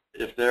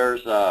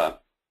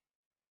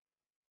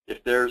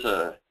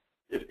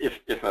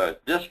a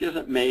disc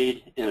isn't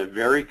made in a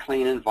very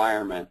clean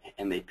environment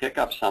and they pick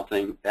up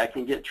something, that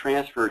can get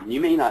transferred, and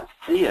you may not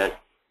see it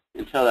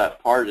until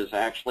that part is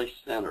actually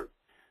centered.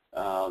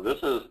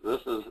 This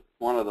is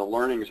one of the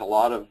learnings a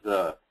lot of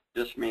the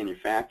disc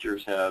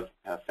manufacturers have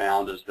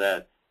found, is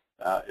that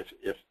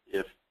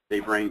if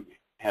they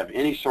have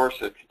any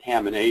source of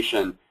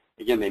contamination,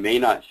 again, they may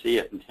not see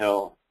it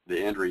until the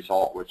end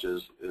result, which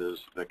is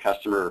the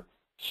customer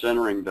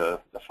centering the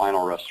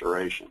final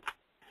restoration.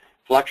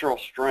 Flexural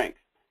strength,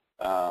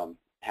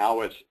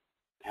 how it's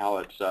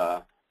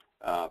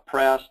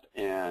pressed,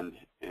 and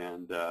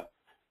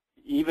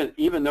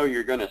even though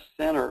you're going to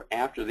center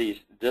after these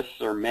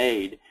discs are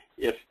made,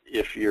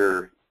 if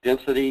your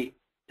density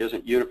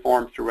isn't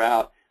uniform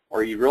throughout,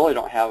 or you really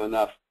don't have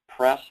enough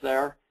press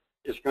there,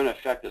 it's going to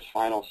affect its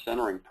final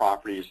centering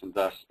properties, and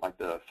thus like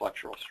the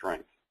flexural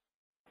strength.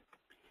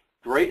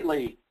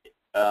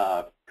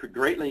 Could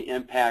greatly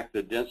impact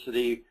the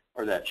density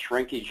or that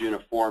shrinkage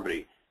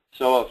uniformity.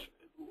 So if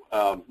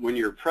when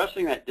you're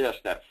pressing that disc,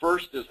 that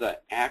first is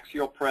that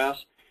axial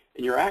press,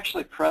 and you're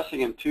actually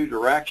pressing in two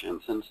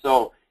directions, and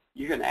so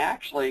you can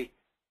actually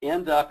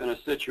end up in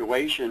a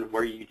situation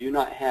where you do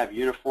not have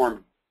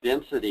uniform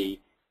density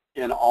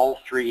in all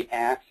three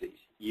axes.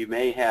 You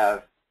may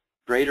have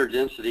greater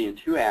density in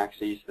two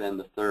axes than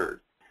the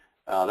third.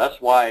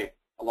 That's why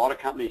a lot of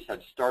companies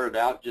had started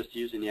out just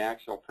using the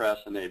axial press,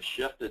 and they've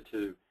shifted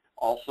to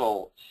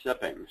also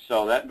sipping.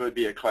 So that would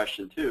be a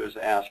question too, is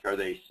to ask, are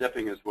they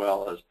sipping as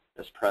well as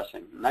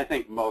pressing? And I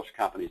think most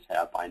companies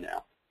have by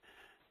now.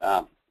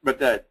 But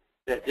that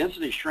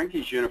density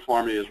shrinkage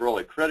uniformity is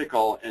really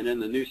critical, and in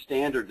the new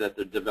standard that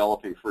they're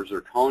developing for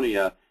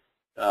zirconia,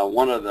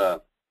 one of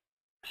the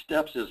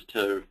steps is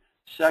to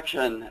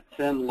section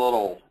thin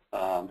little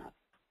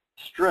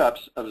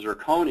strips of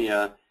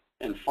zirconia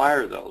and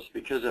fire those,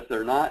 because if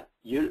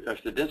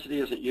the density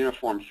isn't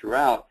uniform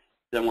throughout,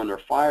 then when they're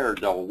fired,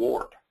 they'll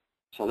warp.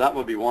 So that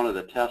would be one of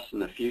the tests in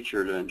the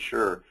future to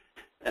ensure.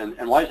 And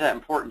why is that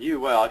important to you?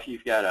 Well, if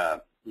you've got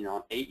a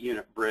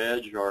 8-unit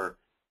bridge or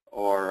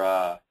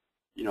a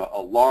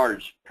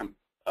large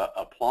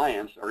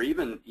appliance, or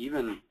even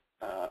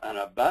an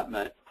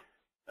abutment,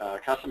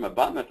 custom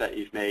abutment that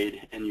you've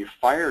made, and you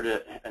fired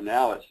it and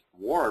now it's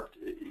warped,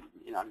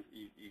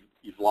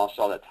 you've lost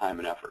all that time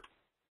and effort.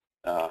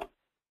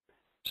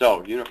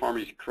 So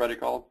uniformity is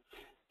critical.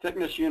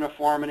 Thickness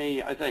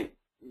uniformity, I think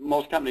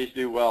most companies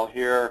do well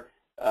here.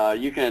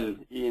 You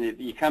come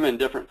in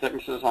different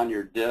thicknesses on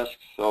your discs,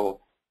 so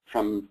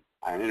from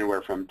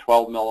anywhere from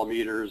 12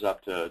 millimeters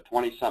up to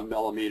 20-some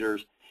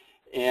millimeters,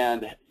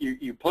 and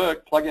you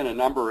plug in a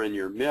number in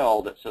your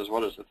mill that says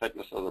what is the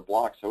thickness of the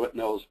block, so it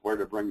knows where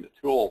to bring the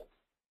tool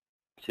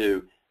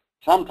to.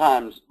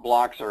 Sometimes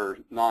blocks are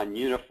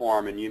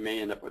non-uniform, and you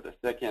may end up with a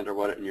thick end or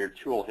what, and your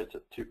tool hits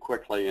it too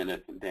quickly and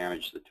it can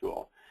damage the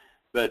tool.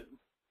 But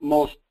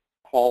most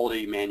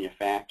quality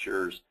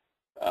manufacturers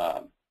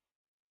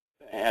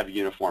have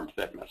uniform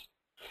thickness.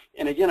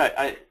 And again,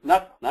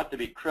 not to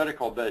be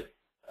critical, but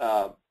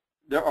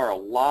there are a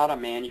lot of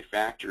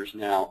manufacturers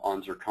now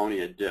on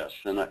zirconia discs,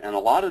 and a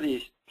lot of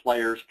these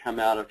players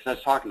come out of, because I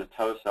was talking to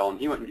Tosel, and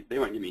they wouldn't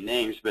give me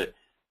names, but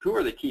who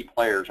are the key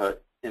players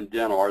in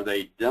dental? Are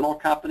they dental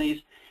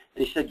companies?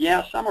 And he said,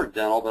 yeah, some are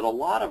dental, but a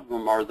lot of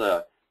them are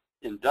the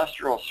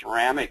industrial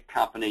ceramic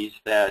companies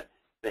that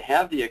they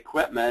have the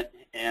equipment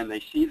and they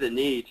see the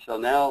need, so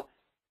now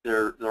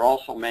they're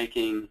also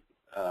making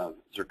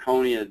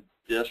zirconia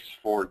discs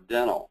for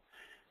dental.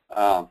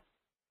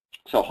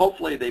 So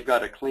hopefully they've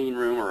got a clean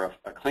room or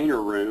a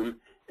cleaner room,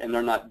 and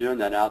they're not doing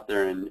that out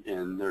there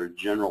in their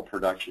general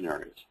production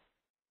areas.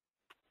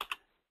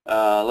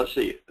 Let's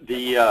see,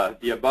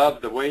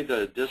 the way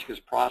the disc is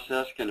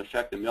processed can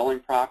affect the milling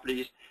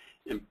properties,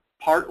 and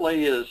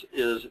partly is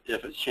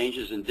if it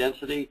changes in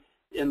density.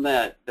 In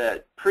that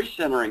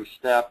pre-centering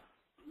step,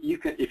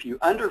 if you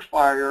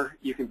underfire,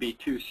 you can be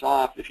too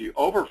soft. If you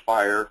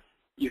overfire,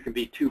 you can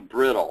be too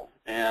brittle,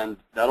 and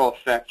that'll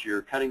affect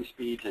your cutting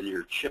speeds and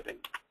your chipping.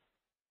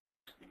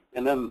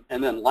 And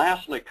then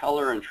lastly,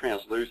 color and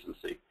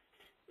translucency.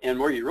 And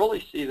where you really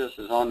see this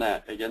is on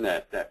that, again,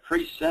 that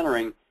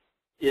pre-centering.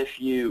 If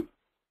you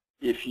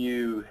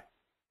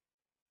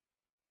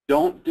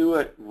don't do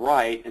it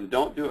right and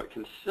don't do it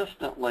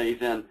consistently,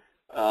 then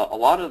a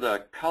lot of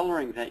the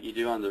coloring that you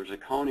do on the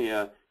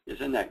zirconia is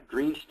in that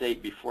green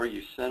state before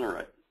you center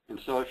it. And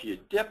so if you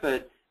dip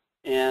it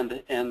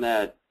and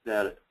that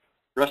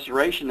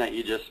restoration that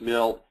you just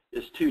milled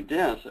is too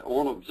dense, it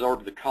won't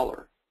absorb the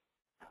color.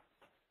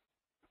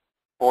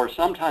 Or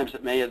sometimes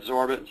it may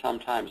absorb it and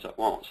sometimes it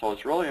won't. So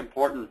it's really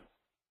important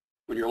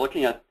when you're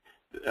looking at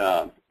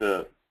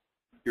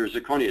your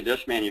zirconia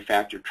disc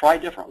manufacturer, try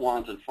different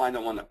ones and find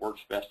the one that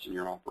works best in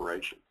your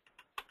operation.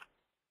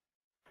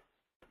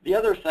 The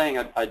other thing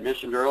I'd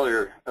mentioned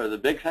earlier, or the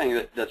big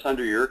thing that's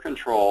under your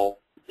control,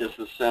 is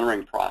the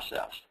centering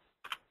process.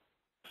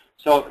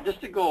 So just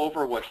to go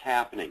over what's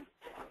happening.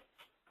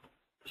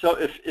 So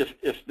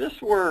if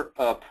this were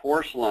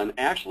porcelain,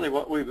 actually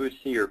what we would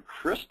see are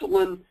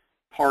crystalline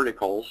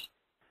particles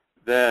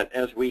that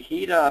as we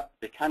heat up,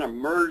 they kind of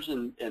merge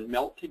and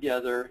melt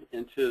together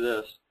into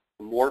this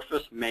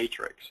amorphous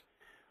matrix.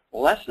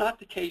 Well, that's not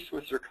the case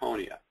with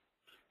zirconia.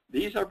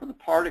 These are the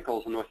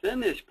particles, and within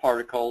these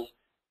particles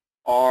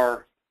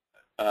are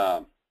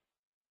zirconia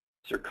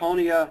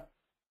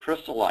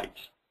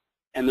crystallites,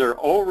 and they're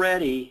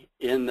already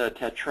in the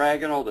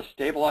tetragonal, the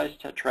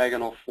stabilized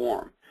tetragonal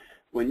form.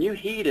 When you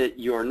heat it,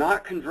 you are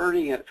not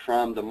converting it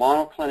from the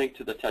monoclinic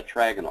to the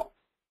tetragonal.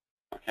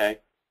 Okay,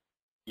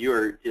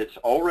 it's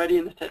already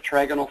in the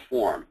tetragonal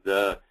form.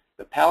 The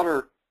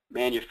powder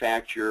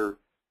manufacturer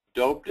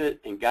doped it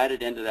and got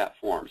it into that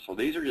form. So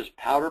these are just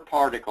powder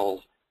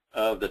particles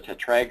of the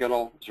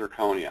tetragonal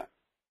zirconia,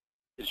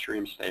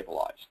 extreme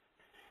stabilized.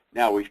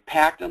 Now we've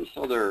packed them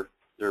so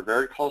they're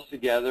very close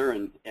together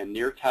and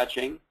near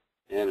touching.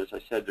 And as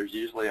I said, there's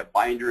usually a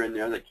binder in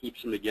there that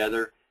keeps them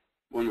together.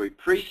 When we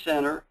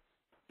pre-center,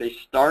 they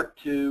start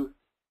to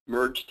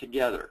merge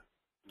together.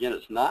 Again,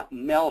 it's not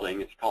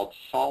melting. It's called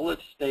solid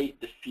state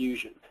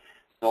diffusion.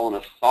 So in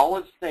a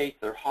solid state,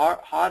 they're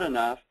hot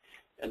enough,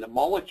 and the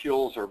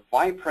molecules are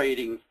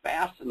vibrating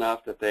fast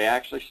enough that they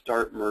actually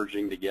start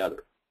merging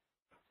together.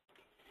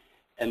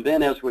 And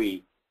then as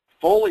we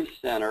fully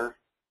center,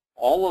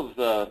 all of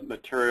the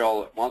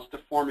material that wants to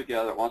form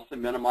together, wants to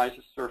minimize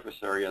the surface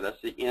area,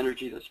 that's the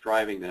energy that's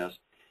driving this,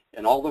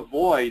 and all the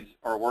voids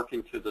are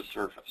working to the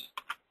surface.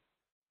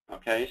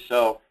 Okay,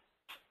 so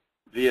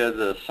via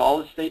the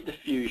solid state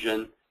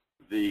diffusion,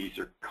 the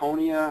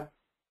zirconia,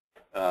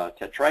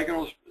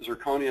 tetragonal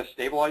zirconia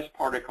stabilized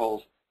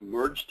particles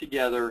merge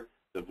together,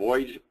 the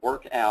voids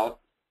work out,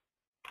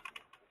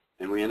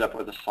 and we end up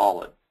with a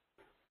solid.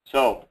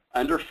 So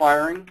under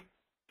firing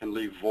can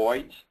leave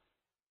voids,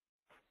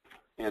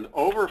 and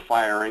over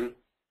firing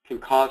can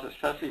cause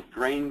excessive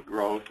grain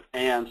growth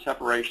and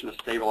separation of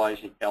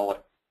stabilizing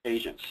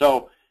agents.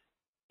 So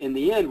in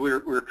the end,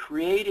 we're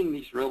creating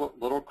these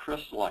little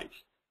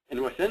crystallites.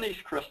 And within these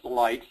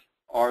crystallites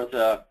are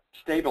the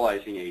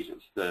stabilizing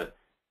agents, the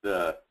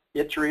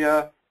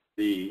yttria,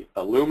 the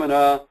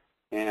alumina,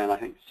 and I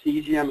think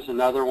cesium is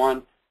another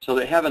one. So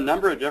they have a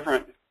number of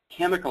different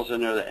chemicals in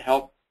there that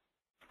help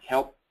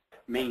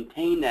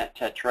maintain that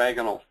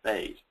tetragonal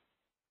phase.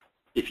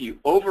 If you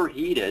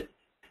overheat it,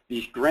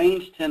 these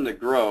grains tend to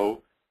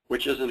grow,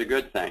 which isn't a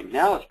good thing.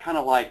 Now it's kind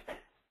of like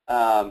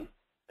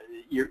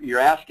you're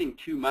asking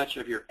too much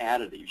of your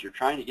additives. You're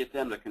trying to get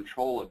them to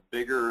control a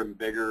bigger and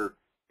bigger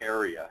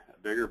area,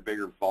 a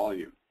bigger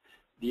volume.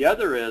 The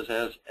other is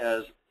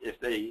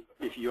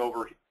if you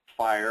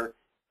overfire,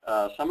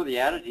 some of the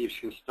additives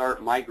can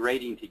start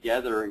migrating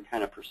together and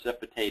kind of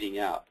precipitating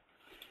out.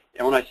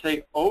 And when I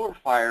say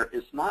overfire,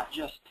 it's not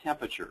just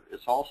temperature,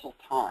 it's also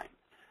time.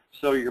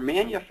 So your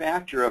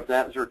manufacturer of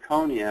that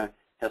zirconia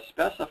has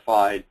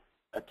specified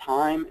a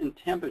time and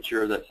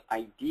temperature that's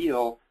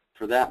ideal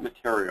for that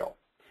material,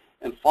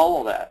 and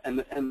follow that.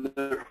 And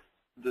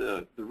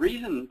the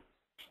reason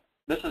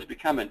this has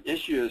become an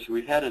issue is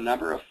we've had a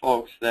number of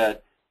folks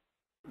that,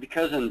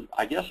 because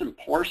I guess in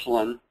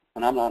porcelain,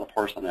 and I'm not a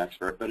porcelain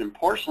expert, but in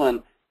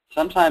porcelain,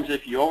 sometimes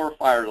if you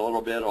overfire it a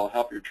little bit, it'll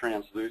help your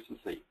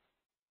translucency.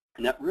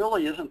 And that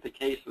really isn't the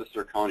case with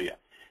zirconia.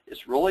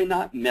 It's really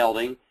not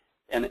melting.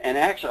 And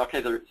actually,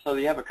 okay, so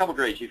you have a couple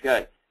grades. You've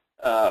got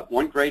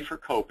one grade for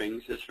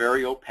copings. It's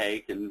very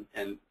opaque, and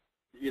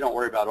you don't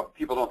worry about it.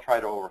 People don't try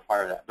to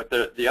overfire that. But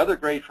the other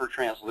grade for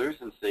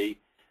translucency,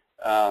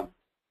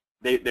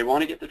 they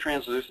want to get the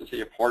translucency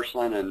of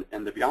porcelain,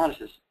 and to be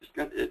honest,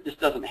 it just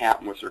doesn't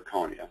happen with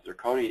zirconia.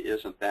 Zirconia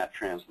isn't that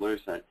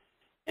translucent.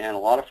 And a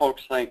lot of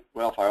folks think,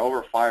 well, if I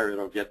overfire,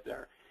 it'll get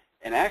there.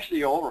 And actually,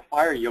 you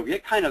overfire, you'll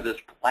get kind of this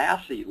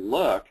glassy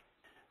look,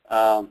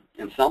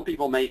 and some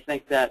people may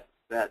think that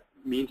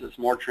means it's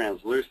more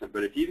translucent.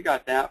 But if you've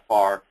got that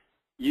far,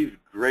 you've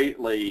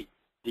greatly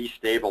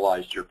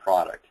destabilized your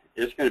product.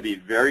 It's going to be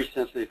very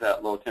sensitive to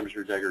that low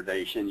temperature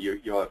degradation.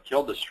 You'll have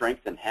killed the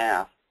strength in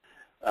half.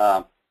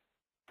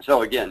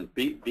 So again,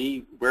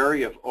 be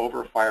wary of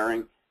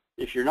overfiring.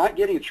 If you're not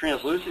getting the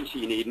translucency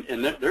you need,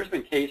 and there's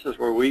been cases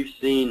where we've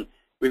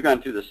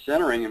gone through the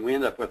centering and we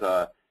end up with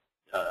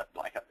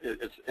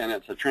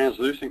it's a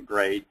translucent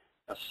grade,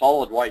 a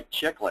solid white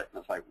chiclet,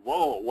 and it's like,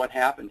 whoa, what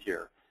happened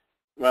here?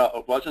 Well,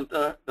 it wasn't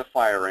the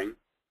firing,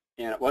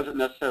 and it wasn't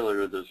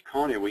necessarily the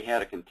zirconia. We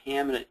had a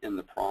contaminant in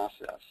the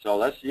process. So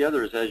that's the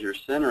other, is as you're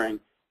centering,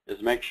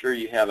 is make sure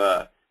you have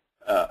a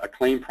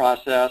clean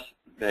process,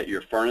 that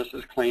your furnace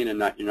is clean, and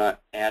you're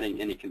not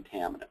adding any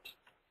contaminants.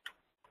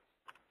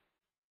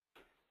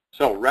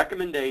 So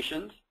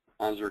recommendations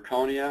on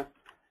zirconia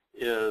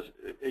is,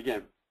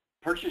 again,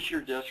 purchase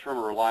your disc from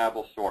a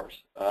reliable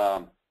source.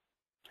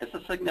 It's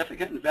a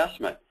significant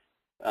investment.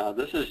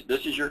 This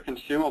is your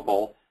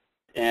consumable,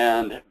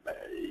 and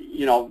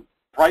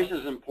price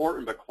is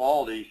important, but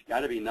quality's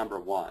got to be number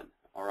one.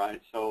 All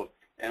right. So,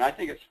 and I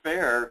think it's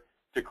fair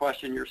to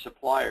question your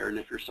supplier, and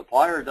if your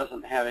supplier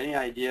doesn't have any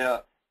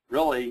idea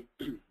really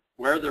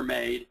where they're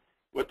made,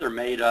 what they're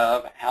made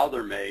of, how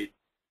they're made,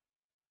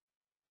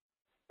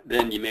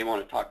 then you may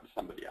want to talk to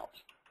somebody else.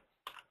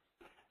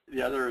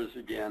 The other is,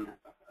 again,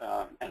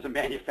 as a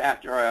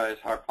manufacturer, I always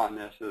harp on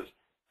this, is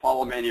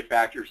follow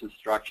manufacturer's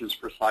instructions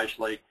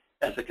precisely.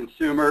 As a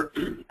consumer,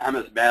 I'm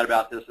as bad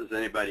about this as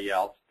anybody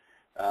else.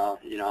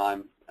 You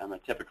know, I'm a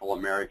typical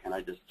American.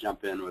 I just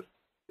jump in with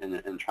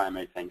and try and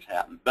make things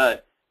happen.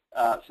 But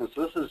since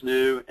this is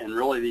new and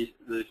really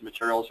these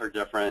materials are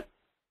different,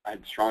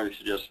 I'd strongly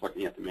suggest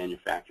looking at the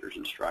manufacturer's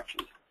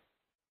instructions.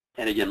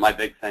 And again, my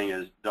big thing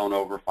is don't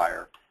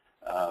overfire.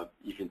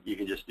 You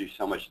can just do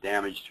so much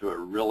damage to a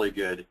really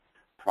good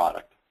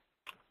product.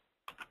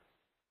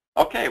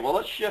 Okay, well,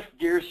 let's shift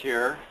gears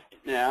here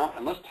now,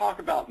 and let's talk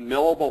about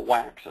millable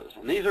waxes.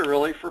 And these are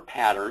really for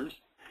patterns.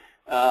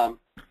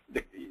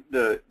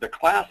 The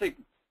classic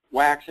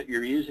wax that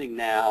you're using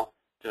now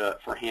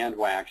for hand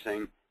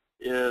waxing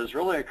is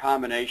really a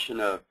combination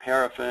of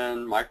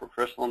paraffin,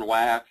 microcrystalline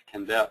wax,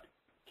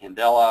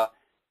 candela,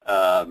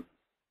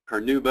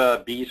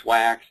 carnauba,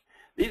 beeswax.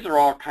 These are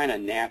all kind of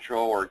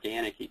natural,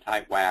 organic-y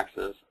type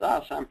waxes.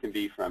 Some can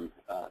be from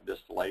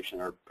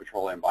distillation or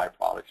petroleum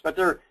byproducts, but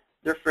they're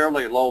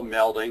fairly low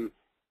melting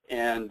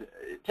and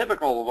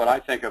typical of what I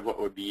think of what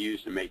would be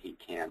used in making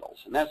candles.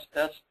 And that's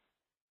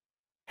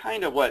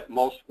kind of what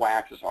most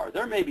waxes are.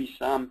 There may be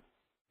some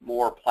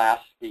more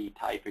plastic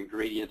type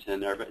ingredients in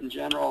there, but in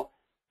general,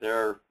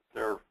 they're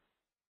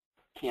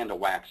candle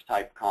wax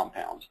type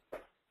compounds.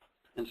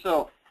 And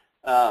so,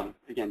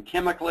 again,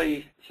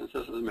 chemically, since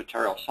this is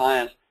material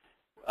science,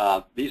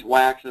 these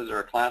waxes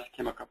are classic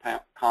chemical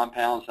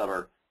compounds that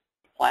are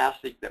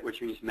plastic,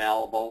 which means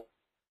malleable,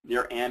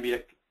 near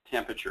ambient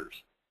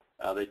temperatures.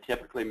 They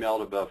typically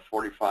melt above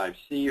 45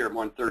 C or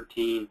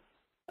 113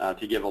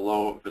 to give a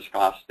low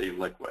viscosity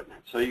liquid.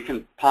 So you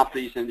can pop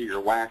these into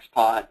your wax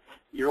pot.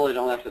 You really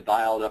don't have to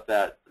dial it up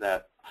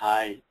that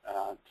high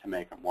to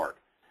make them work.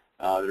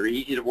 They're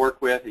easy to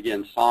work with.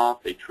 Again,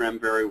 soft. They trim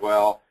very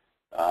well.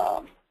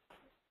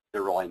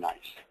 They're really nice.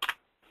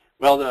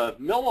 Well, the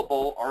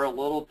millable are a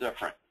little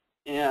different,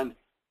 and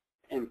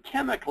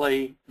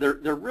chemically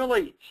they're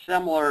really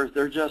similar.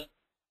 They're just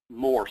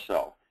more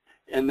so,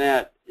 in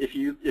that if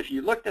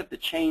you looked at the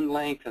chain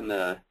length and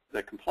the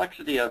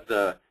complexity of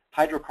the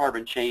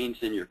hydrocarbon chains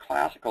in your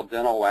classical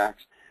dental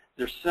wax,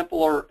 they're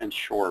simpler and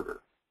shorter.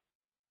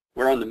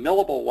 Where on the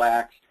millable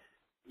wax,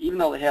 even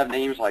though they have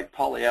names like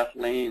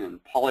polyethylene and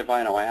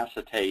polyvinyl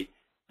acetate,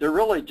 they're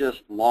really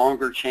just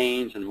longer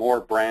chains and more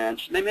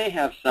branched. And they may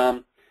have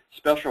some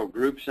special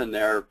groups in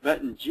there,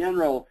 but in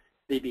general,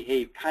 they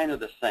behave kind of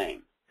the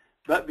same.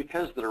 But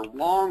because they're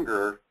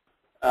longer,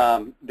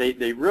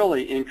 they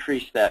really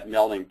increase that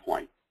melting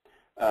point.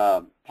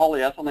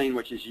 Polyethylene,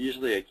 which is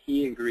usually a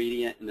key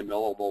ingredient in the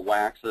millable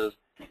waxes,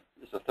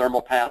 is a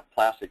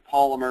thermoplastic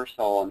polymer,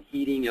 so on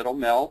heating it'll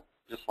melt,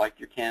 just like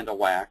your candle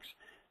wax.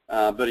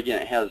 But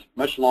again, it has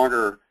much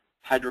longer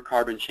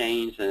hydrocarbon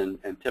chains and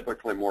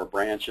typically more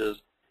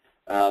branches.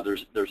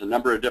 There's a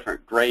number of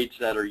different grades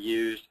that are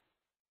used,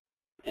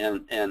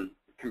 and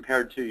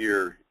compared to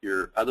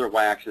your other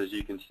waxes,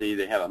 you can see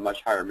they have a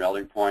much higher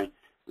melting point.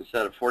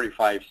 Instead of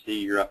 45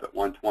 C, you're up at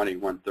 120,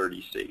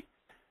 130 C,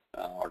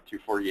 or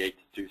 248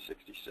 to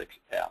 266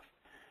 F.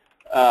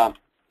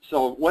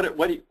 So what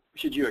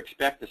should you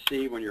expect to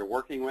see when you're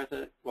working with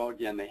it? Well,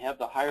 again, they have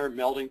the higher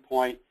melting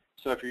point.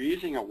 So if you're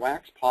using a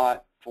wax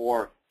pot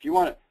if you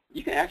want to,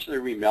 you can actually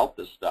remelt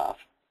this stuff.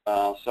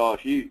 So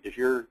if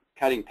you're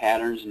cutting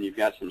patterns and you've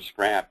got some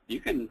scrap, you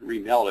can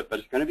remelt it, but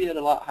it's going to be at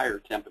a lot higher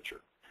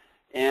temperature.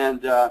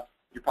 And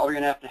you're probably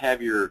going to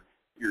have your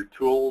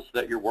tools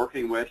that you're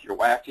working with, your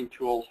waxing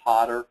tools,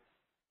 hotter.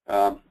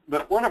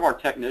 But one of our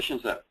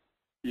technicians that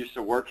used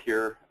to work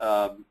here,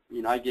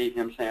 I gave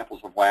him samples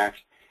of wax,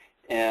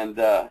 and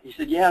he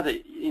said, yeah,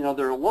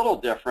 they're a little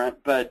different,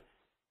 but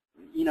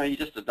you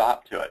just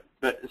adopt to it.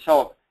 But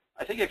so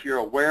I think if you're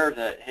aware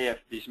that, hey, if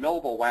these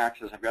millable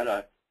waxes, I've got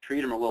to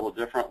treat them a little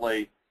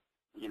differently,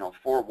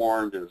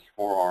 forewarned is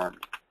forearmed.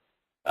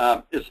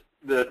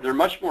 They're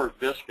much more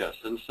viscous,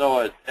 and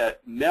so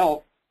at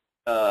melt,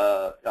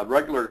 a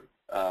regular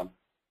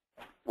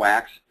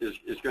wax is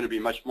going to be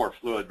much more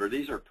fluid, where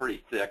these are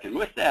pretty thick. And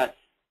with that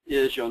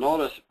is, you'll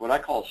notice what I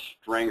call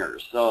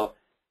stringers. So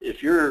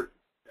if you're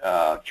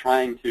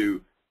trying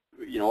to,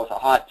 with a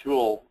hot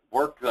tool,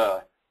 work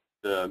the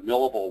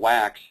millable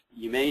wax,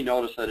 you may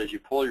notice that as you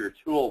pull your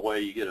tool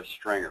away, you get a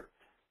stringer.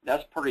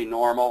 That's pretty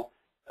normal.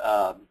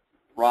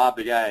 Rob,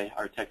 the guy,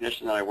 our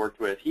technician that I worked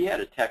with, he had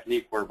a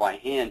technique where by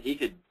hand he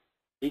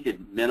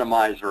could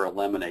minimize or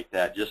eliminate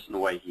that just in the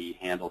way he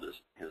handled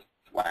his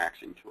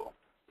waxing tool.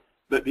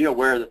 But be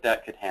aware that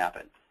that could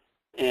happen.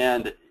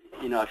 And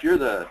if you're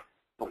the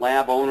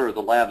lab owner or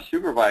the lab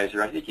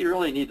supervisor, I think you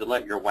really need to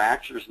let your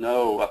waxers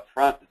know up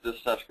front that this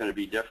stuff's going to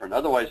be different.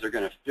 Otherwise, they're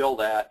going to fill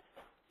that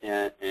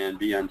and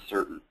be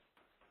uncertain.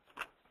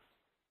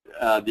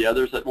 The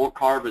others that won't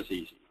carve as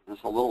easy.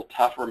 It's a little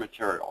tougher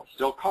material.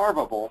 Still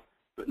carvable,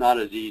 but not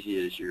as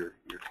easy as your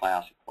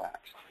classic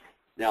wax.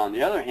 Now, on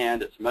the other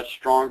hand, it's much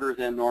stronger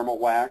than normal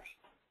wax.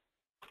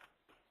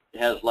 It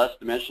has less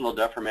dimensional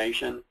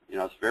deformation. You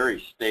know, it's a very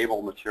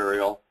stable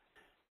material,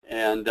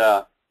 and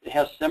it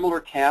has similar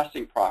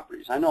casting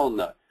properties. I know in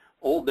the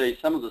old days,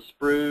 some of the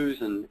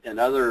sprues and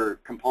other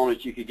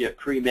components you could get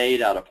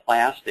pre-made out of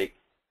plastic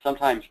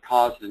sometimes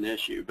caused an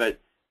issue, but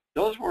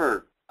those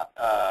were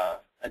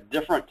a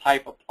different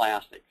type of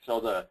plastic.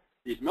 So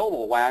these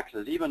millable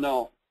waxes, even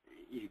though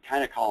you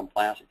kind of call them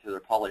plastic because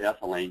they're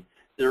polyethylene,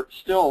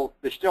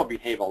 they still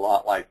behave a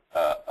lot like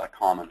a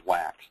common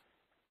wax.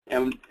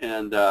 And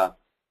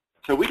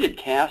so we did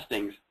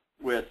castings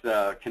with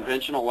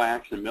conventional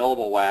wax and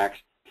millable wax,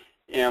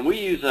 and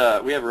we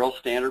have a real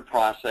standard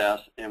process,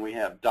 and we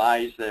have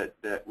dies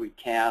that we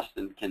cast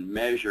and can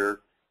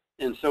measure.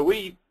 And so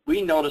we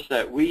noticed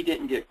that we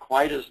didn't get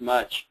quite as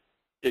much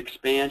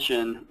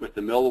expansion with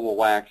the millable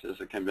wax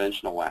as a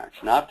conventional wax.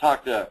 Now, I've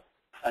talked to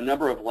a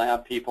number of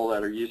lab people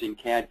that are using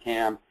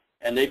CAD/CAM,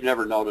 and they've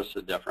never noticed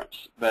a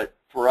difference. But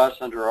for us,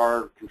 under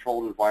our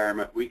controlled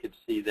environment, we could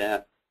see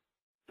that.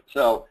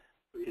 So,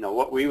 you know,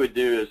 what we would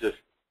do is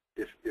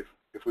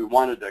if we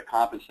wanted to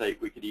compensate,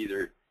 we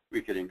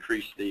could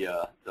increase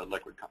the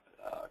liquid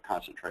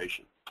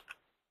concentration.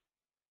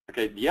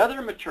 Okay, the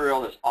other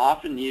material that's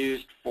often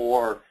used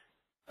for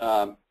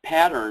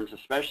patterns,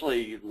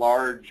 especially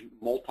large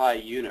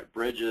multi-unit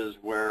bridges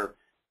where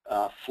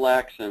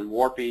flex and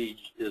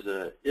warpage is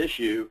an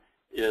issue,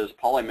 is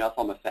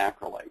polymethyl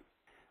methacrylate.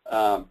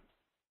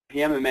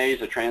 PMMA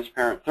is a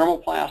transparent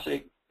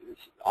thermoplastic.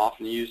 It's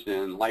often used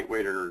in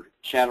lightweight or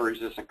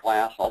shatter-resistant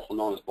glass, also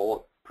known as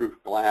bulletproof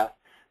glass.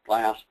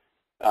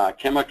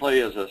 Chemically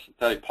is a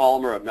synthetic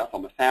polymer of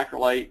methyl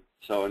methacrylate,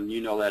 so, and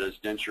you know that as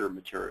denture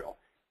material.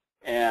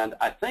 And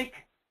I think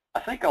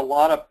a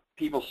lot of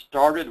people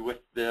started with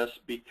this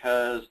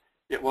because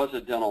it was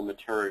a dental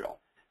material,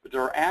 but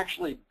there are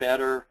actually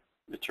better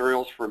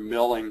materials for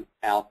milling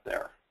out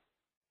there.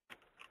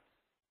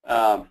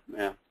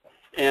 Yeah.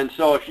 And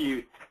so if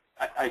you,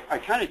 I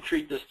kind of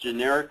treat this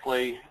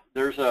generically.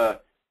 This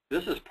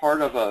is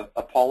part of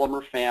a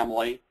polymer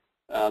family.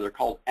 They're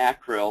called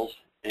acryls,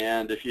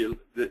 and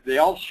they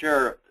all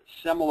share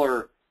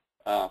similar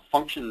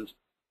functions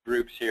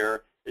groups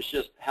here. It's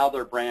just how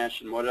they're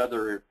branched and what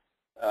other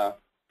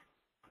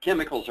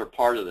chemicals are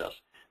part of this.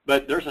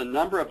 But there's a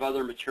number of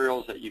other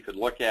materials that you could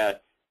look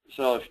at.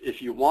 So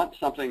if you want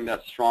something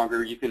that's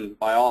stronger, you can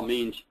by all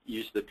means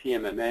use the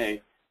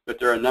PMMA, but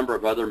there are a number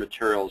of other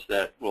materials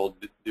that will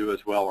do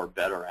as well or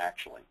better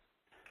actually.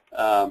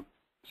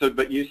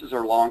 But uses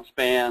are long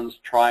spans,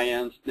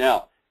 tri-ends.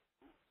 Now,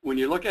 when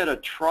you look at a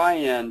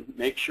tri-end,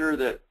 make sure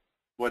that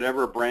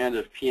whatever brand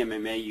of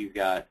PMMA you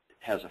got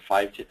has a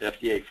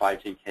FDA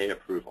 510K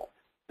approval.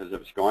 Because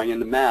if it's going in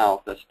the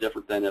mouth, that's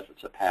different than if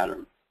it's a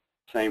pattern.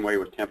 Same way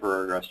with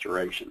temporary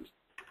restorations.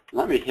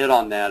 Let me hit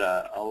on that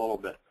a little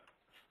bit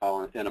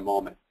in a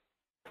moment.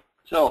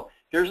 So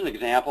here's an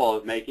example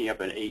of making up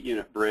an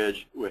 8-unit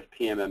bridge with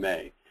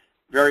PMMA.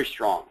 Very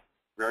strong,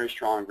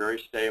 very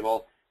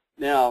stable.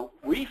 Now,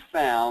 we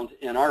found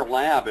in our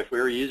lab, if we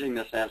were using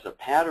this as a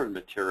pattern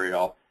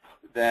material,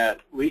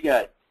 that we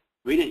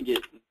didn't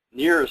get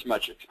near as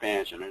much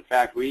expansion. In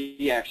fact,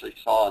 we actually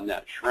saw a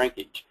net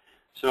shrinkage.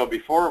 So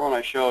before, when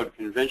I showed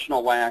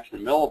conventional wax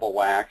and millable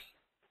wax,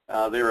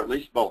 they were at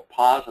least both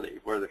positive,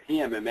 where the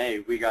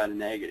PMMA, we got a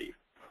negative.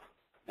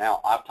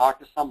 Now, I've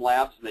talked to some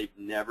labs, and they've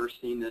never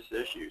seen this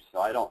issue, so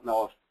I don't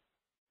know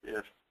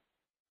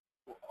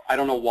I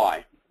don't know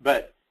why.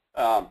 But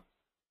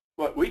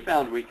what we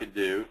found we could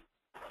do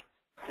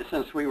is,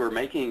 since we were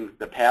making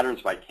the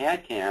patterns by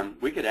CAD/CAM,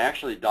 we could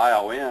actually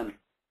dial in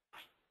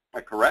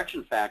a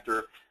correction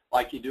factor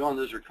like you do on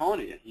the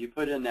zirconia. You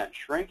put in that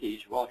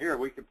shrinkage. Well, here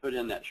we could put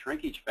in that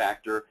shrinkage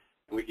factor,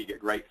 and we could get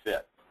great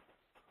fit.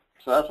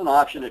 So that's an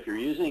option if you're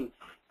using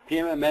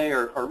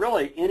PMMA or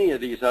really any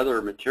of these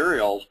other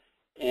materials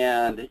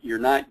and you're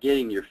not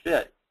getting your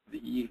fit.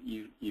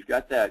 You've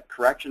got that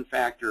correction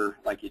factor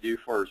like you do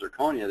for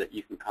zirconia that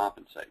you can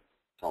compensate.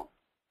 So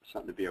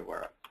something to be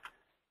aware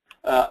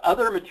of.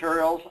 Other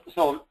materials,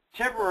 so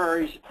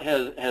temporaries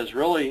has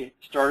really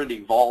started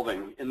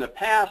evolving. In the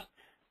past,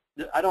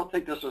 I don't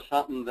think this was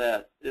something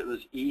that it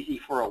was easy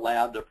for a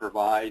lab to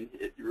provide.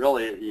 It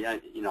really,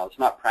 you know, it's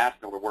not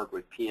practical to work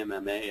with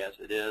PMMA as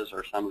it is,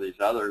 or some of these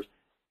others.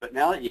 But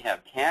now that you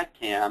have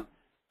CAD/CAM,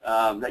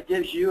 that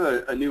gives you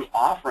a new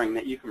offering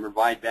that you can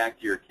provide back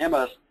to your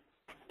chemist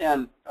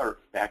or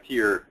back to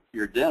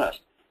your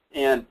dentist.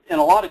 And in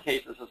a lot of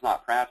cases, it's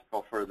not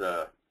practical for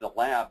the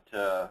lab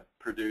to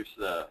produce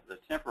the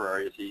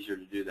temporary. It's easier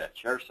to do that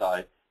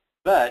chairside.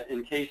 But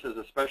in cases,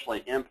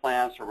 especially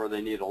implants or where they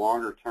need a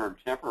longer-term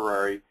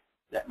temporary,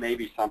 that may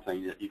be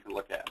something that you can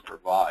look at and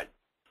provide.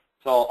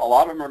 So a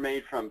lot of them are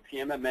made from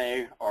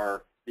PMMA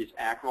or these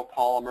acryl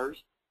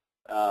polymers.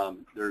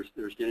 There's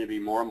going to be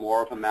more and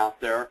more of them out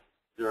there.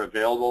 They're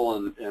available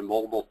in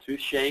multiple tooth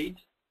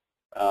shades.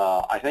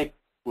 I think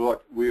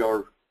we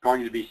are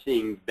going to be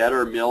seeing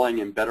better milling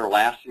and better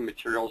lasting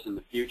materials in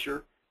the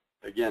future.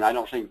 Again, I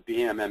don't think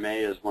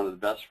PMMA is one of the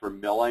best for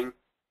milling,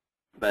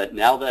 but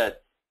now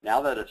that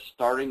it's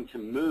starting to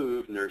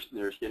move and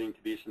there's getting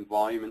to be some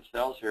volume in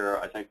sales here,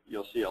 I think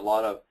you'll see a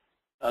lot of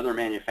other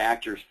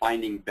manufacturers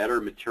finding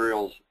better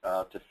materials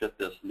to fit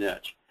this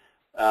niche.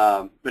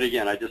 But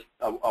again,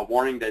 a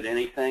warning that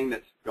anything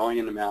that's going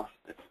in the mouth,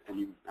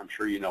 and I'm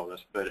sure you know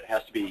this, but it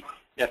has to be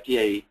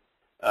FDA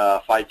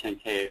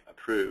 510K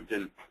approved.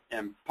 And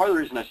part of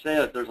the reason I say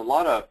that, there's a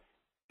lot of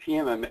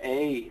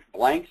PMMA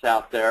blanks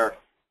out there,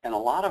 and a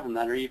lot of them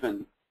that are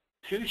even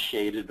too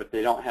shaded, but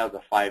they don't have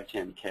the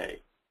 510K.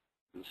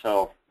 And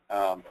so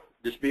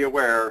just be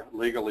aware,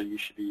 legally you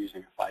should be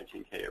using a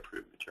 510K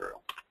approved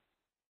material.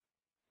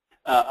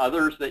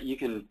 Others that you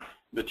can,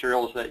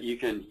 materials that you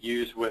can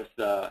use with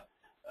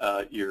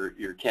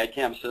your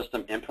CAD/CAM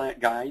system, implant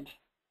guides,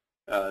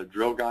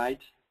 drill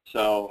guides.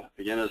 So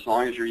again, as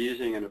long as you're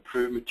using an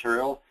approved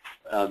material,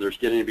 there's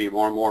getting to be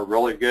more and more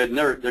really good, and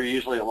they're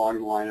usually along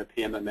the line of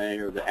PMMA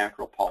or the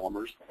acryl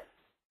polymers.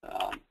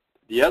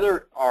 The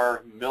other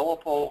are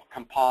millable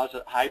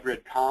composite,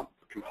 hybrid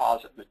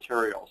composite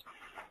materials.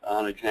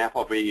 An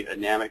example would be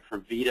Dynamic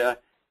from Vita,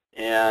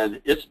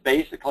 and it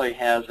basically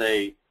has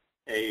a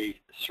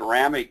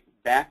ceramic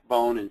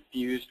backbone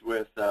infused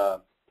with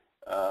an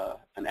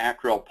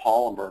acryl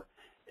polymer.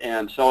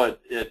 And so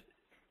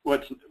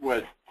what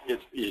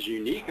is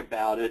unique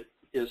about it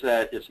is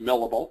that it's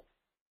millable,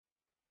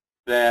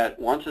 that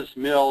once it's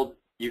milled,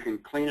 you can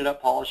clean it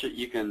up, polish it,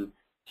 you can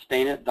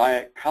stain it, dye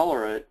it,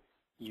 color it.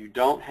 You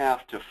don't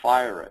have to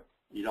fire it.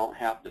 You don't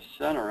have to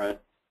center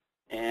it.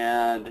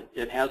 And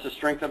it has the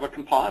strength of a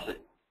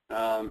composite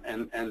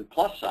and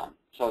plus some.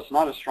 So it's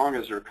not as strong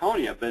as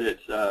zirconia, but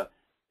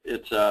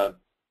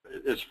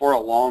it's for a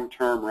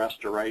long-term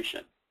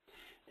restoration.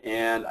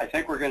 And I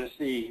think we're going to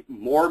see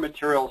more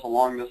materials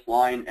along this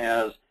line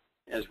as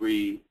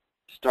we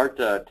start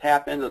to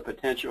tap into the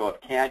potential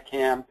of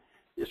CAD/CAM.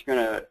 It's going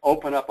to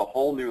open up a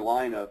whole new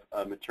line of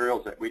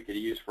materials that we could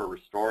use for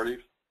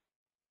restorative.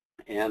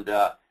 And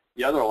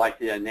the other, like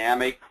the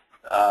Dynamic,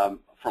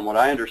 from what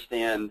I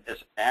understand,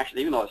 is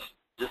actually, even though it's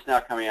just now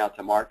coming out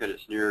to market,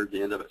 it's near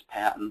the end of its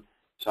patent.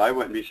 So I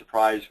wouldn't be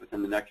surprised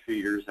within the next few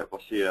years that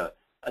we'll see a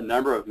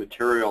number of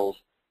materials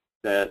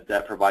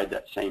that provide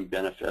that same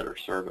benefit or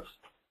service.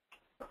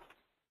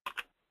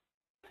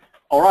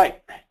 All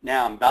right,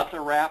 now I'm about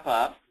to wrap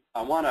up.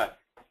 I want to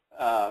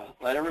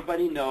let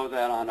everybody know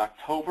that on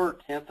October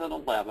 10th and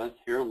 11th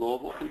here in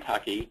Louisville,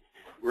 Kentucky,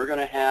 we're going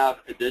to have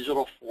a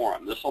digital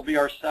forum. This will be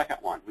our second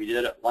one. We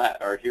did it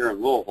here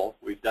in Louisville.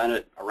 We've done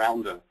it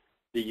around the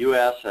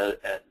U.S.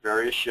 at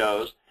various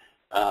shows,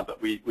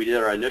 but we did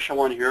our initial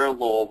one here in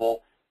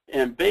Louisville.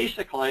 And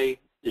basically,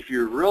 if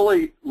you're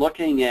really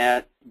looking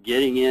at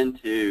getting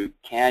into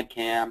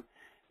CAD/CAM,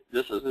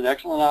 this is an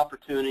excellent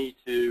opportunity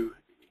to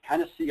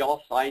kind of see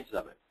all sides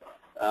of it.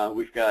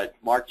 We've got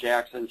Mark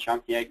Jackson,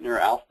 Chunk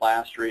Yankner, Alf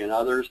Lastry, and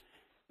others.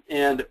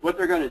 And what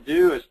they're going to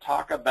do is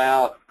talk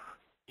about,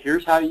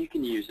 here's how you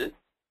can use it,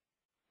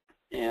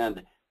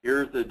 and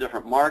here's the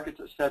different markets,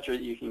 etc.,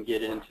 that you can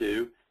get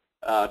into.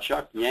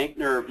 Chuck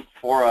Yankner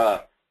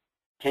for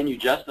can you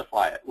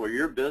justify it? Will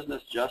your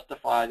business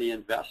justify the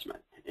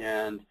investment?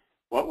 And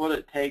what will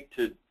it take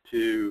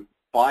to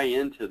buy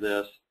into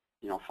this,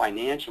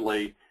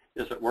 financially?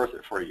 Is it worth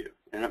it for you?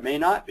 And it may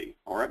not be,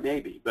 or it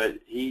may be, but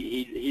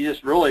he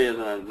just really, in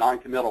a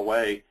non-committal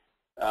way,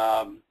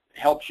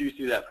 helps you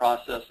through that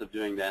process of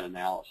doing that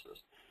analysis.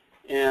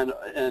 And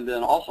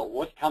then also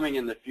what's coming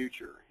in the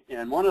future.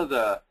 And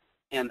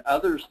and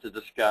others to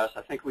discuss,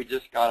 I think we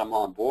just got him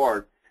on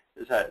board,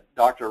 is that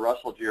Dr.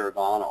 Russell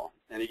Giordano.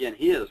 And again,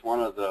 he is one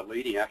of the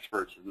leading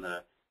experts in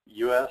the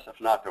U.S.,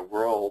 if not the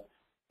world,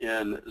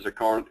 in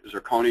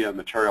zirconia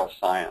material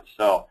science.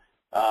 So,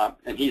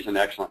 and he's an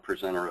excellent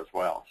presenter as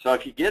well. So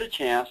if you get a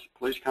chance,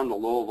 please come to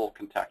Louisville,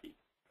 Kentucky.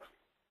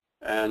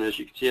 And as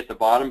you can see at the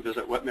bottom,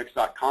 visit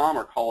whitmix.com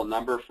or call a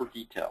number for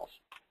details.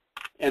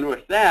 And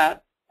with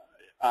that,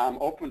 I'm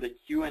open to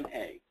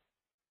Q&A.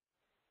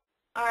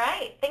 All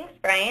right, thanks,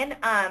 Brian.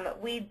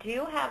 We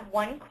do have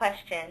one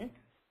question,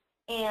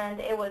 and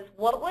it was,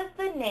 what was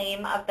the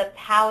name of the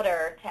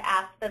powder to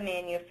ask the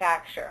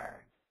manufacturer?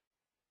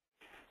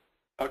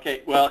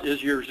 Okay, well,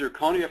 is your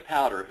zirconia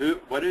powder,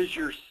 what is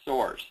your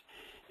source?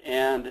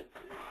 And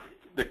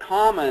the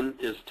common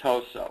is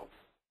Toso,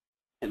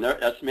 and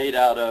that's made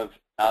out of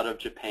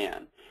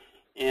Japan.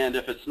 And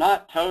if it's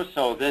not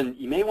Toso, then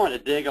you may want to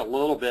dig a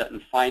little bit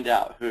and find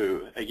out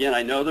who. Again,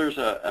 I know there's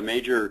a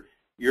major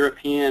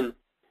European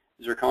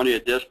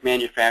zirconia disc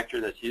manufacturer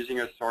that's using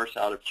a source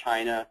out of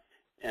China,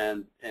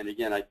 and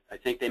again, I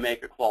think they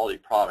make a quality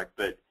product.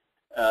 But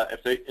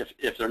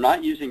if they're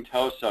not using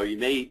Toso, you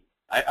may,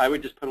 I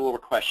would just put a little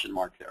question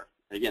mark there.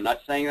 Again,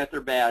 not saying that they're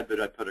bad, but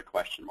I'd put a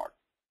question mark.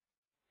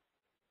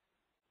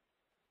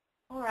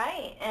 All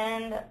right,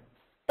 and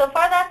so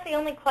far that's the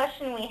only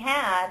question we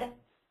had.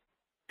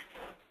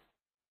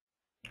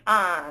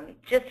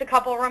 Just a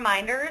couple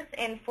reminders.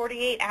 In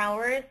 48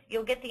 hours,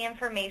 you'll get the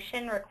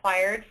information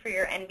required for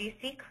your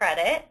NBC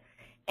credit.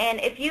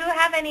 And if you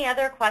have any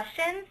other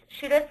questions,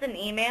 shoot us an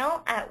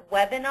email at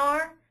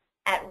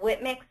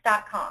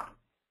webinar@whitmix.com.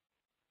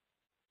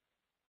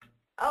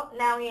 Oh,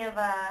 now we have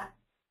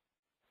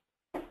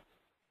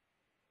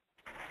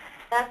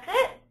that's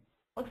it.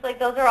 Looks like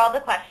those are all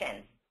the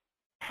questions.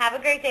 Have a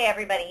great day,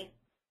 everybody.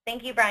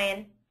 Thank you,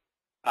 Brian.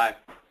 Bye.